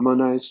 the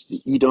Ammonites, the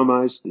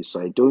Edomites, the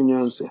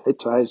Sidonians, the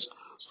Hittites,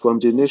 from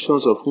the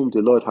nations of whom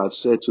the Lord had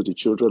said to the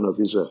children of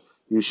Israel,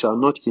 You shall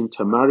not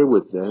intermarry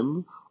with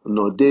them,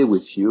 nor they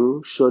with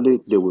you.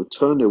 Surely they will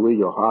turn away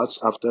your hearts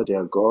after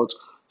their gods.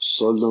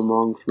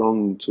 Solomon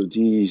clung to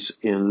these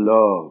in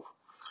love.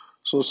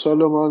 So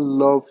Solomon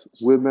loved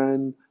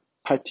women,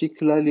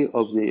 particularly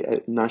of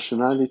the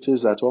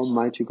nationalities that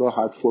Almighty God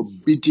had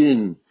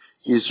forbidden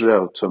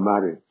Israel to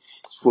marry.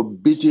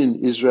 Forbidden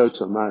Israel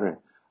to marry.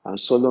 And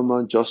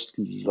Solomon just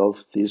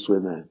loved these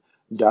women.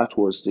 That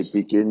was the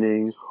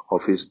beginning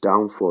of his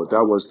downfall.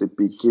 That was the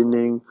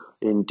beginning,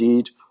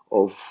 indeed,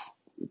 of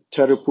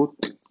terrible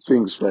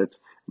things that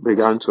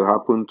began to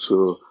happen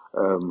to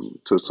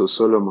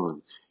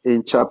Solomon.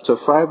 In chapter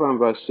 5 and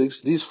verse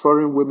 6, these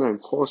foreign women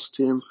caused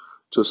him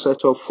to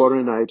set up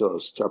foreign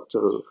idols.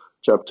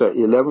 Chapter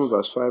 11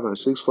 verse 5 and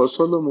 6, for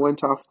Solomon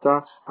went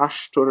after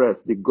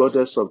Ashtoreth, the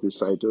goddess of the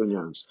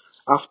Sidonians,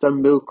 after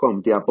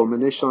Milcom, the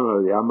abomination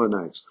of the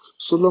Ammonites.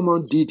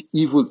 Solomon did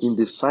evil in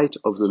the sight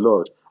of the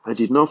Lord and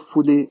did not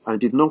fully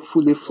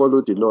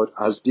follow the Lord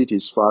as did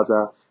his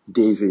father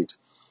David.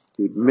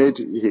 He made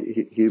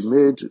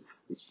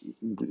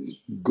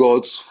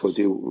gods for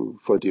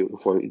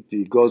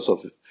the gods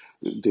of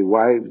the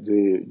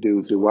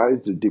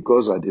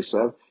gods that they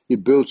serve. He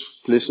built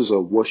places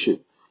of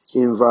worship.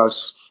 In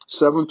verse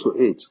 7 to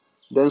 8,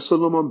 then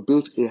Solomon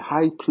built a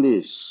high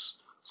place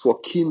for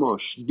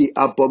Chemosh, the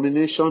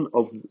abomination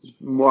of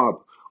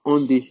Moab,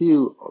 on the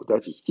hill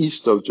that is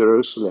east of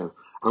Jerusalem,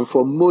 and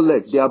for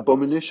Molech, the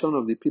abomination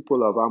of the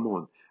people of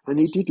Ammon. And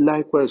he did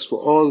likewise for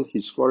all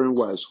his foreign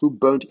wives who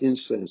burnt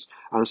incense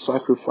and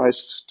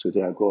sacrificed to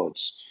their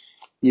gods.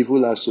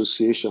 Evil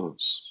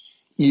associations,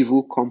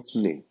 evil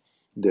company,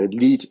 they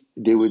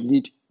will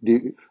lead,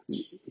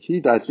 he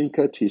that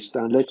thinketh he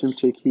stand, let him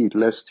take heed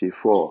lest he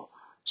fall.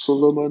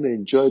 Solomon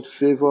enjoyed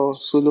favor,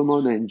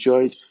 Solomon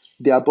enjoyed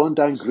the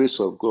abundant grace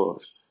of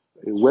God.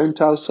 He went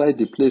outside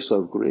the place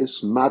of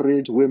grace,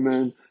 married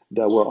women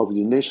that were of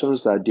the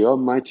nations that the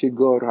Almighty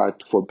God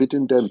had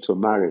forbidden them to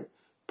marry.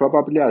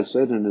 Probably had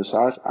said in his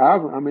heart,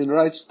 I'm in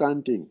right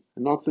standing.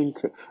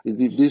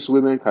 These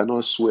women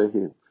cannot sway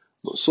him.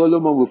 But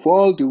Solomon, with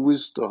all the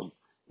wisdom,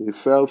 he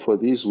fell for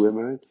these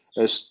women,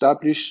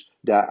 established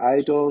their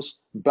idols,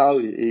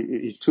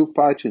 he took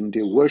part in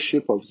the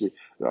worship of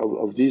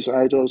these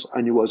idols,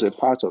 and he was a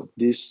part of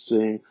this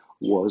thing.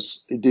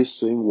 This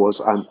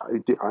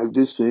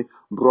thing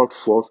brought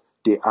forth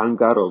the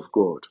anger of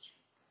God.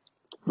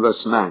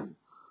 Verse 9.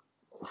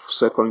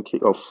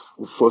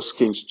 First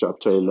Kings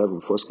chapter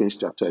 11, First Kings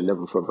chapter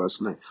 11 from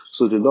verse 9.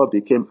 So the Lord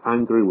became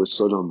angry with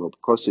Solomon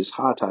because his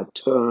heart had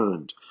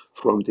turned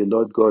from the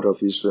Lord God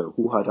of Israel,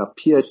 who had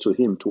appeared to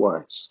him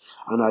twice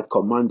and had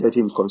commanded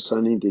him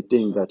concerning the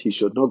thing that he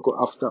should not go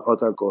after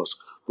other gods,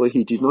 but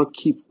he did not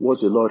keep what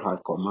the Lord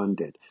had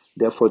commanded.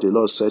 Therefore the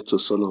Lord said to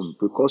Solomon,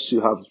 because you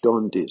have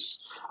done this,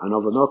 and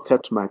have not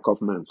kept my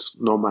covenant,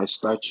 nor my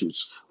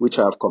statutes, which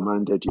I have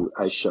commanded you,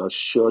 I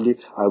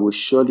will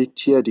surely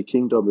tear the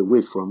kingdom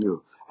away from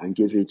you, and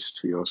give it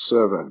to your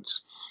servant.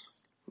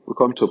 We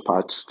come to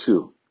part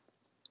 2.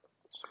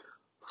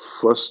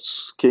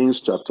 First Kings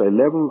chapter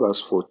 11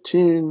 verse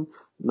 14.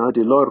 Now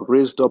the Lord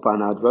raised up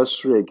an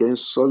adversary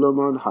against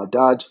Solomon,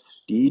 Hadad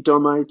the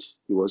Edomite.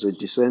 He was a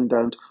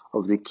descendant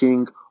of the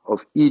king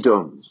of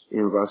Edom.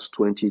 In verse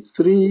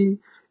 23,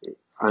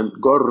 and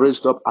God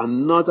raised up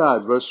another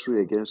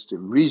adversary against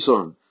him,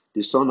 Rezon,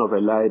 the son of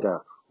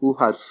Eliada, who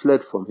had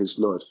fled from his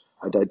lord,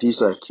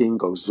 Hadadezer, king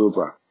of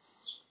Zobah.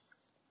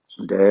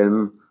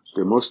 Then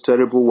the most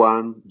terrible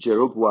one,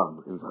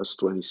 Jeroboam, in verse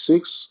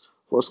 26,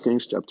 1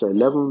 Kings chapter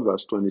 11,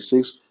 verse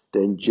 26.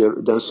 Then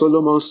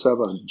Solomon's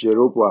servant,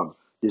 Jeroboam,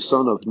 the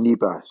son of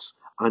Nebat,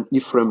 an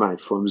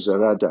Ephraimite from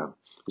Zereda,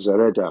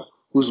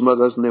 whose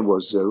mother's name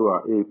was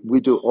Zeruah, a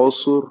widow,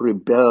 also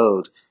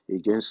rebelled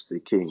against the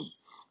king.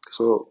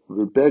 So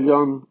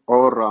rebellion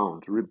all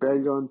round.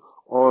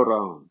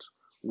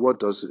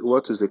 What is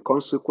the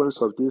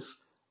consequence of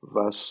this?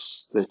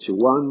 Verse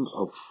 31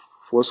 of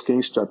 1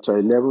 Kings chapter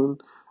 11.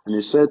 And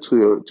he said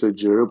to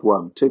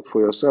Jeroboam, take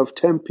for yourself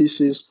 10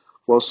 pieces,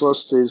 for so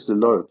says the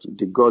Lord,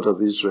 the God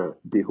of Israel.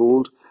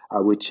 Behold,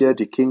 I will tear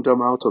the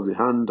kingdom out of the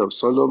hand of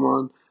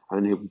Solomon,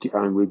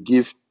 and will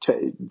give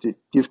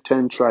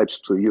 10 tribes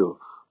to you.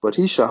 But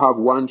he shall have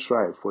one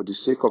tribe for the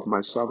sake of my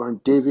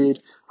servant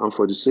David, and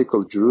for the sake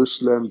of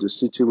Jerusalem, the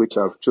city which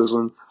I have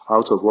chosen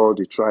out of all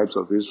the tribes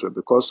of Israel,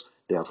 because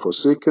they have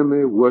forsaken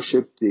me,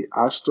 worshipped the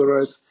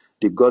Ashtoreth,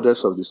 the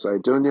goddess of the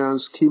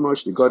Sidonians,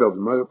 Chemosh, the god of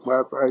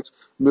Moabites,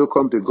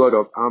 Milcom, the god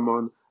of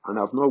Ammon, and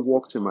have not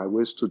walked in my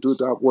ways to do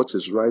that what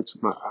is right,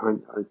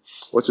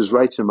 what is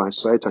right in my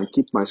sight, and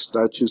keep my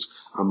statutes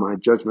and my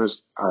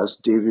judgments as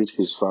David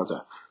his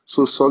father.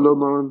 So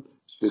Solomon,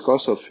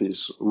 because of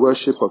his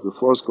worship of the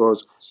false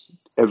gods,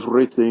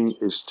 everything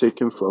is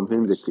taken from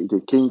him.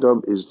 The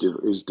kingdom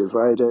is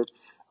divided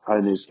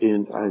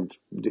and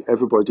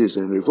everybody is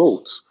in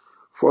revolt.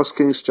 First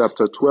Kings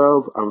chapter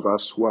 12 and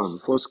verse 1.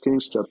 First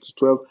Kings chapter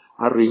 12,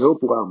 and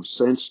Rehoboam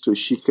sent to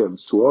Shechem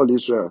to all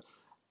Israel,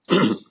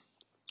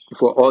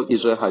 for all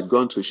Israel had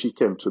gone to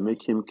Shechem to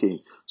make him king.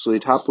 So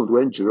it happened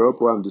when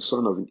Jeroboam the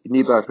son of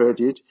Nebat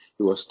heard it,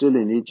 he was still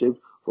in Egypt,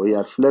 for he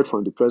had fled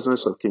from the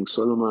presence of King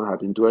Solomon, had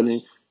been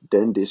dwelling.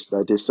 Then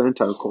they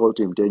sent and called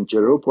him. Then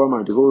Jeroboam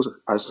and the whole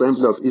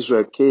assembly of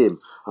Israel came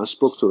and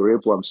spoke to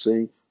Rehoboam,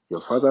 saying,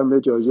 your father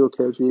made your yoke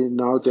heavy.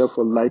 Now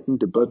therefore lighten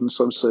the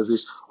burdensome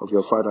service of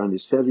your father and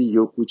his heavy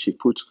yoke which he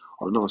put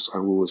on us,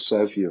 and we will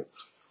serve you.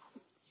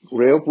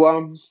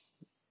 Rehoboam,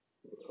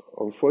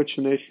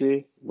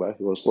 unfortunately,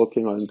 he was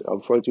working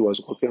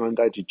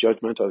under the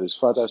judgment of his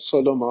father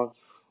Solomon.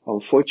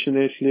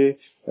 Unfortunately,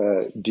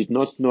 did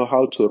not know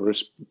how to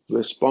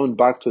respond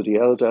back to the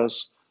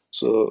elders.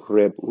 So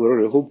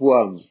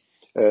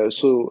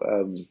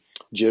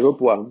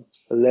Jeroboam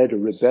led a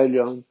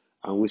rebellion,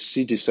 and we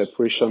see the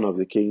separation of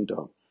the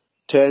kingdom.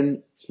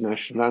 10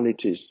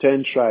 nationalities,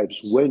 10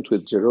 tribes went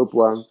with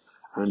Jeroboam,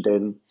 and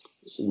then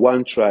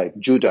one tribe,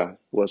 Judah,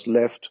 was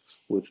left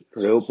with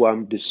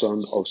Rehoboam, the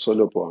son of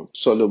Solomon.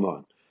 So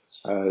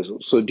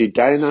the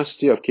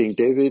dynasty of King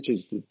David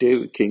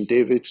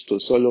to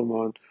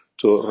Solomon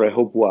to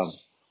Rehoboam.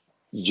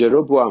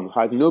 Jeroboam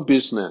had no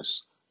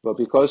business, but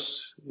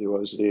because he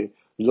was a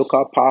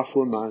local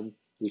powerful man,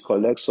 he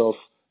collects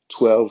off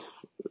 12,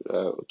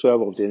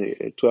 12 of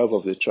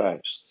the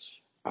tribes.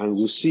 And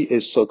we see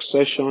a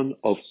succession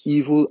of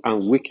evil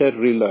and wicked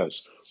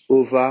rulers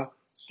over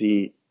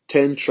the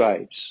 10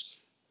 tribes,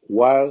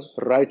 while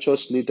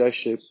righteous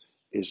leadership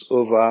is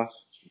over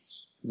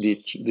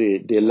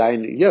the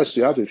line. Yes,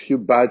 you have a few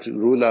bad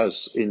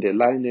rulers in the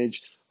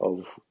lineage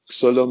of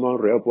Solomon,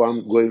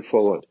 Rehoboam going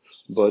forward,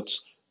 but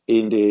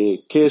in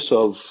the case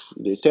of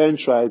the 10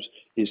 tribes,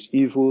 it's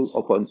evil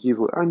upon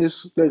evil, and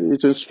it's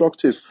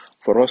instructive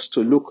for us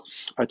to look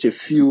at a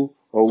few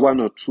or one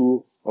or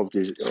two of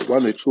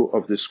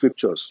the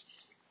scriptures.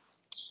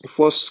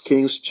 First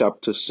Kings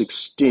chapter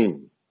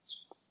 16.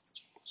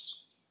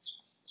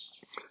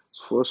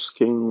 First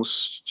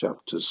Kings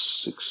chapter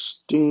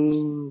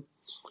 16.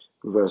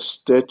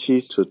 Verse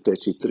 30 to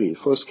 33.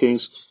 First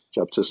Kings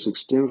chapter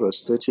 16,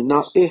 verse 30.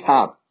 Now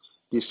Ahab,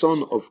 the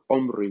son of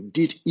Omri,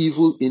 did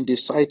evil in the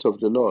sight of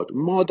the Lord,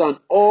 more than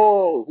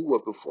all who were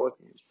before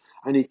him.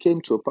 And it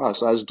came to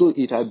pass, as though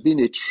it had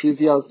been a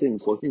trivial thing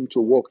for him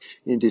to walk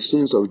in the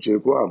sins of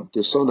Jeroboam,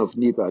 the son of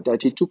Nebat,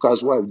 that he took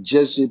as wife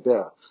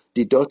Jezebel,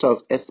 the daughter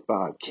of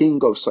Ethbaal,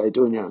 king of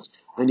Sidonians,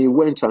 and he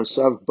went and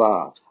served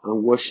Baal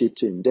and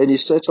worshipped him. Then he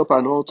set up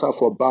an altar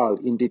for Baal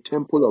in the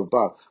temple of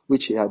Baal,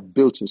 which he had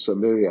built in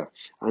Samaria.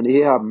 And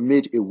Ahab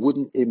made a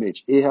wooden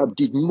image. Ahab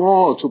did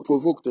more to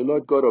provoke the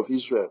Lord God of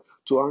Israel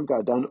to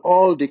anger than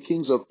all the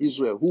kings of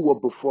Israel who were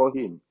before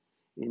him.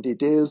 In the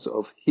days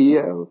of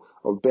Hiel,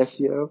 of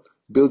Bethiel,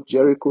 built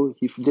Jericho,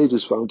 he laid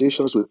his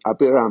foundations with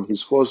Abiram,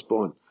 his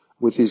firstborn.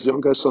 With his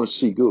younger son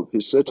Segub,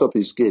 he set up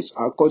his gates,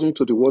 according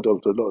to the word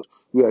of the Lord,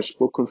 we had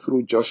spoken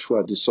through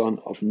Joshua, the son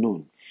of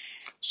Nun.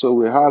 So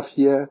we have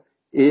here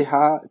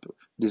Ahab,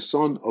 the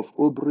son of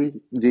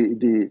Obri,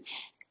 the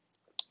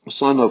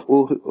son of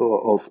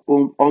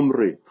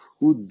Omri,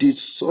 who did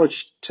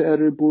such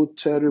terrible.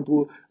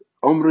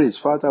 Omri, his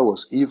father,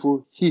 was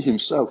evil. He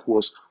himself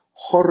was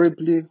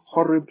horribly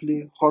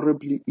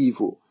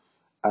evil.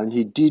 And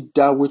he did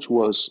that which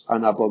was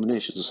an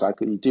abomination.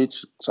 He did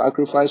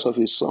sacrifice of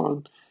his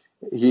son.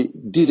 He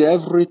did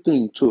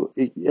everything to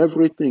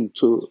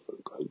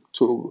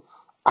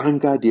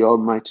anger the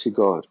Almighty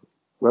God.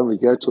 When we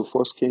get to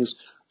First Kings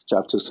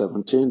chapter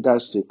 17,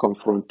 that's the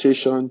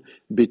confrontation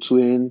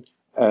between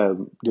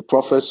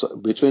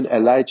between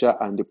Elijah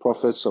and the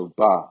prophets of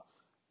Baal.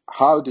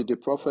 How did the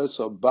prophets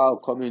of Baal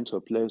come into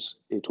place?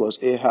 It was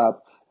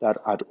Ahab that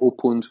had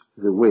opened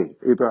the way.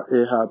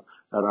 Ahab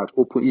that had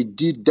opened. He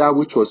did that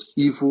which was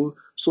evil,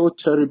 so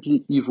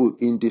terribly evil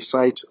in the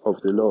sight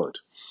of the Lord.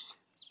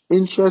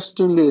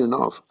 Interestingly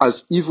enough,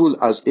 as evil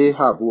as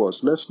Ahab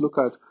was, let's look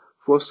at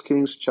 1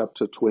 Kings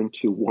chapter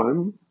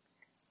 21.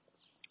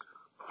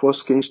 1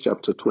 Kings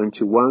chapter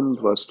 21,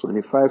 verse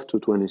 25 to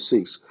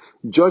 26.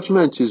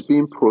 Judgment is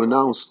being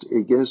pronounced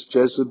against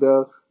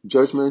Jezebel.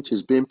 Judgment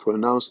is being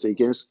pronounced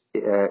against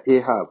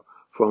Ahab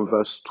from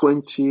verse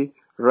 20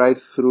 right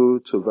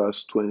through to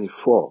verse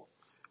 24.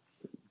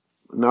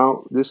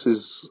 Now, this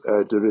is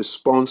the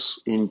response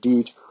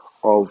indeed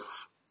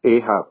of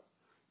Ahab.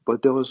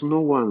 But there was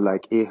no one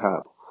like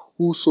Ahab,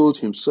 who sold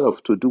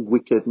himself to do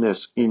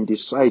wickedness in the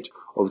sight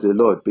of the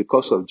Lord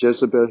because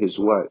Jezebel his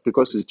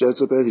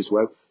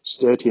wife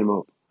stirred him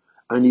up.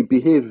 And he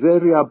behaved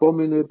very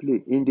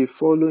abominably in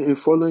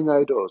following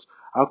idols,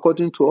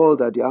 according to all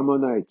that the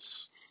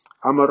Amorites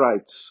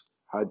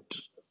had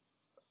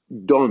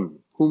done,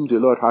 whom the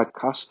Lord had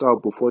cast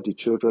out before the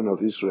children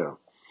of Israel.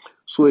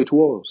 So it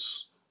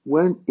was,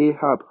 when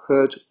Ahab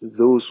heard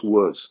those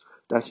words,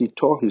 that he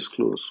tore his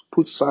clothes,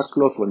 put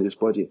sackcloth on his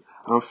body,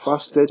 and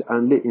fasted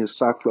and lay in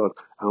sackcloth,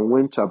 and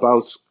went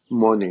about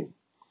mourning.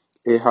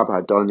 Ahab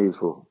had done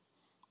evil.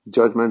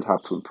 Judgment had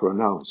been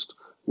pronounced.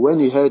 When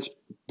he heard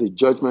the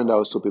judgment that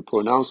was to be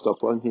pronounced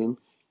upon him,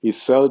 he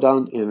fell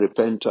down in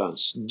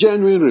repentance,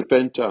 genuine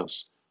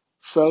repentance.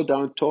 Fell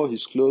down, tore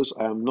his clothes.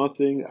 I am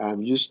nothing, I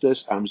am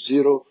useless, I am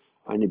zero.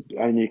 And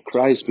he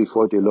cries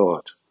before the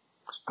Lord.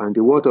 And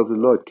the word of the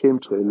Lord came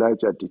to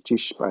Elijah the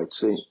Tishbite,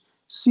 saying,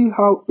 See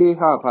how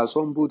Ahab has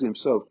humbled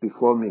himself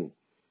before me.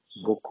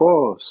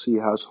 Because he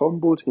has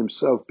humbled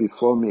himself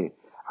before me,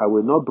 I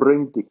will not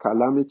bring the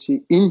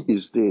calamity in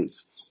his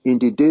days. In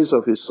the days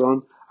of his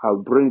son, I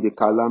will bring the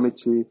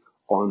calamity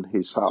on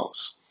his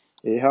house.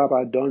 Ahab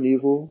had done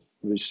evil,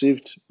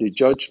 received the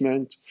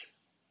judgment,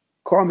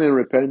 come in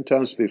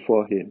repentance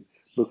before him.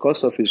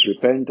 Because of his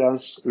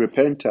repentance,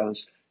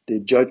 the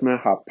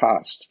judgment had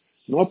passed.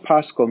 Not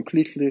passed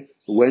completely,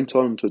 went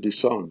on to the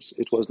sons.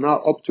 It was now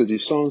up to the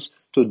sons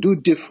to do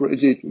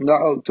different,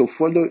 now to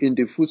follow in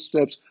the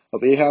footsteps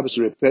of Ahab's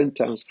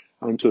repentance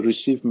and to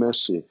receive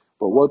mercy.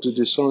 But what do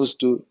the sons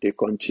do? They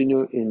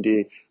continue in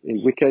the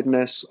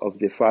wickedness of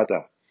the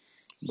father.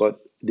 But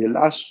the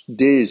last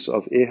days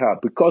of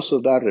Ahab, because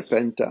of that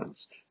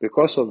repentance,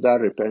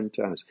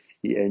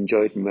 he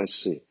enjoyed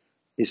mercy.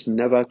 It's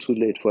never too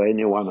late for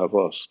any one of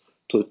us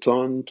to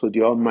turn to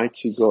the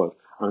Almighty God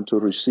and to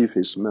receive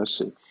his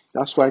mercy.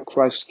 That's why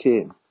Christ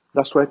came.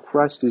 That's why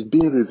Christ is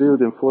being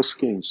revealed in 1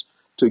 Kings,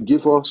 to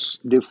give us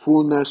the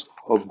fullness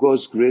of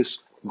God's grace,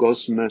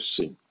 God's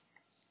mercy.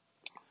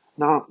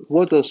 Now,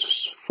 what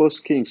does 1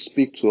 Kings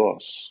speak to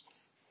us?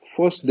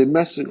 First, the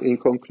message in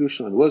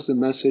conclusion, what's the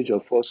message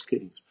of 1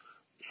 Kings?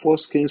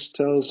 First Kings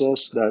tells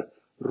us that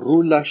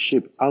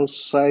rulership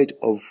outside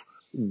of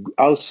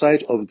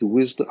the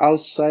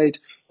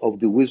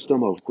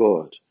wisdom of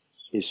God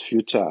is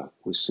futile.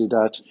 We see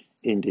that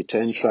in the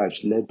 10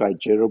 tribes led by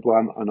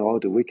Jeroboam and all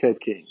the wicked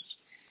kings.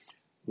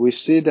 We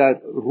see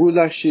that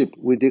rulership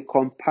with the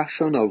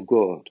compassion of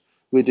God,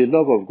 with the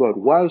love of God,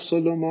 while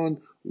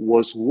Solomon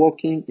was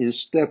walking in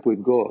step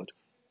with God,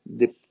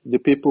 the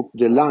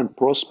land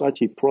prospered,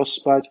 he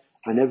prospered,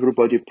 and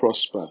everybody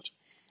prospered.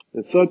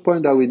 The third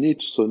point that we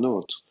need to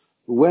note,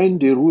 when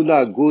the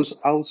ruler goes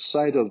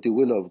outside of the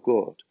will of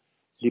God,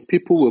 the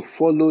people will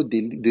follow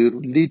the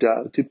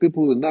leader. The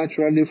people will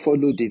naturally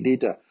follow the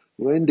leader.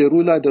 When the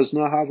ruler does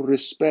not have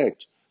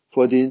respect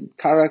for the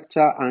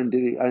character and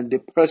the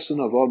person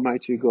of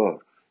Almighty God,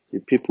 the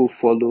people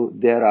follow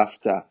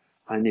thereafter,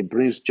 and it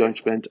brings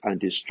judgment and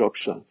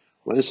destruction.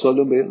 When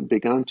Solomon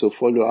began to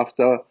follow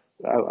after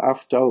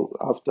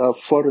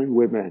foreign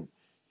women,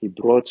 he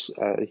brought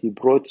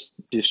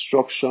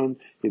destruction.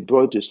 He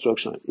brought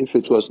destruction. If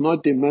it was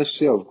not the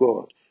mercy of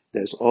God,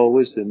 there's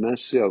always the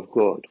mercy of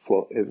God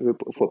for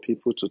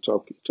people to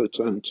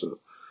turn to.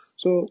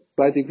 So,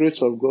 by the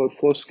grace of God,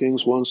 1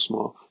 Kings once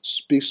more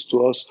speaks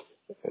to us.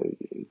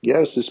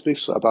 Yes, it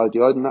speaks about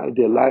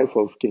the life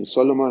of King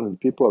Solomon and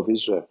people of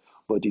Israel,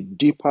 but the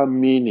deeper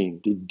meaning,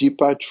 the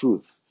deeper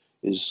truth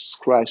is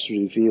Christ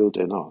revealed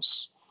in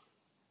us.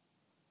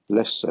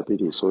 Blessed be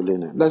his holy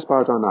name. Let's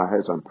bow down our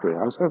heads and pray.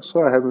 So,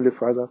 our Heavenly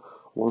Father,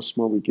 once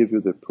more we give you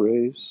the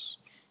praise,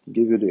 we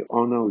give you the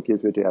honor, we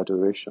give you the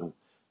adoration.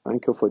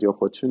 Thank you for the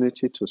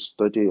opportunity to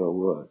study your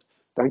word.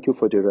 Thank you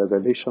for the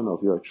revelation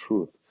of your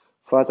truth.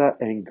 Father,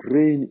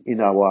 ingrain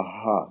in our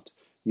heart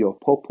your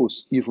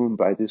purpose even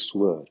by this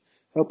word.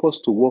 Help us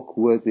to walk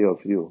worthy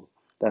of you,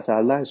 that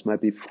our lives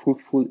might be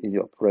fruitful in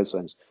your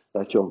presence,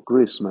 that your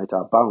grace might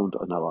abound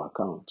on our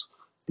account.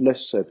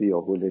 Blessed be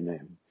your holy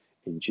name.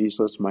 In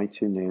Jesus'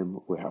 mighty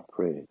name we have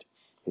prayed.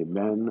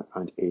 Amen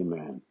and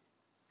amen.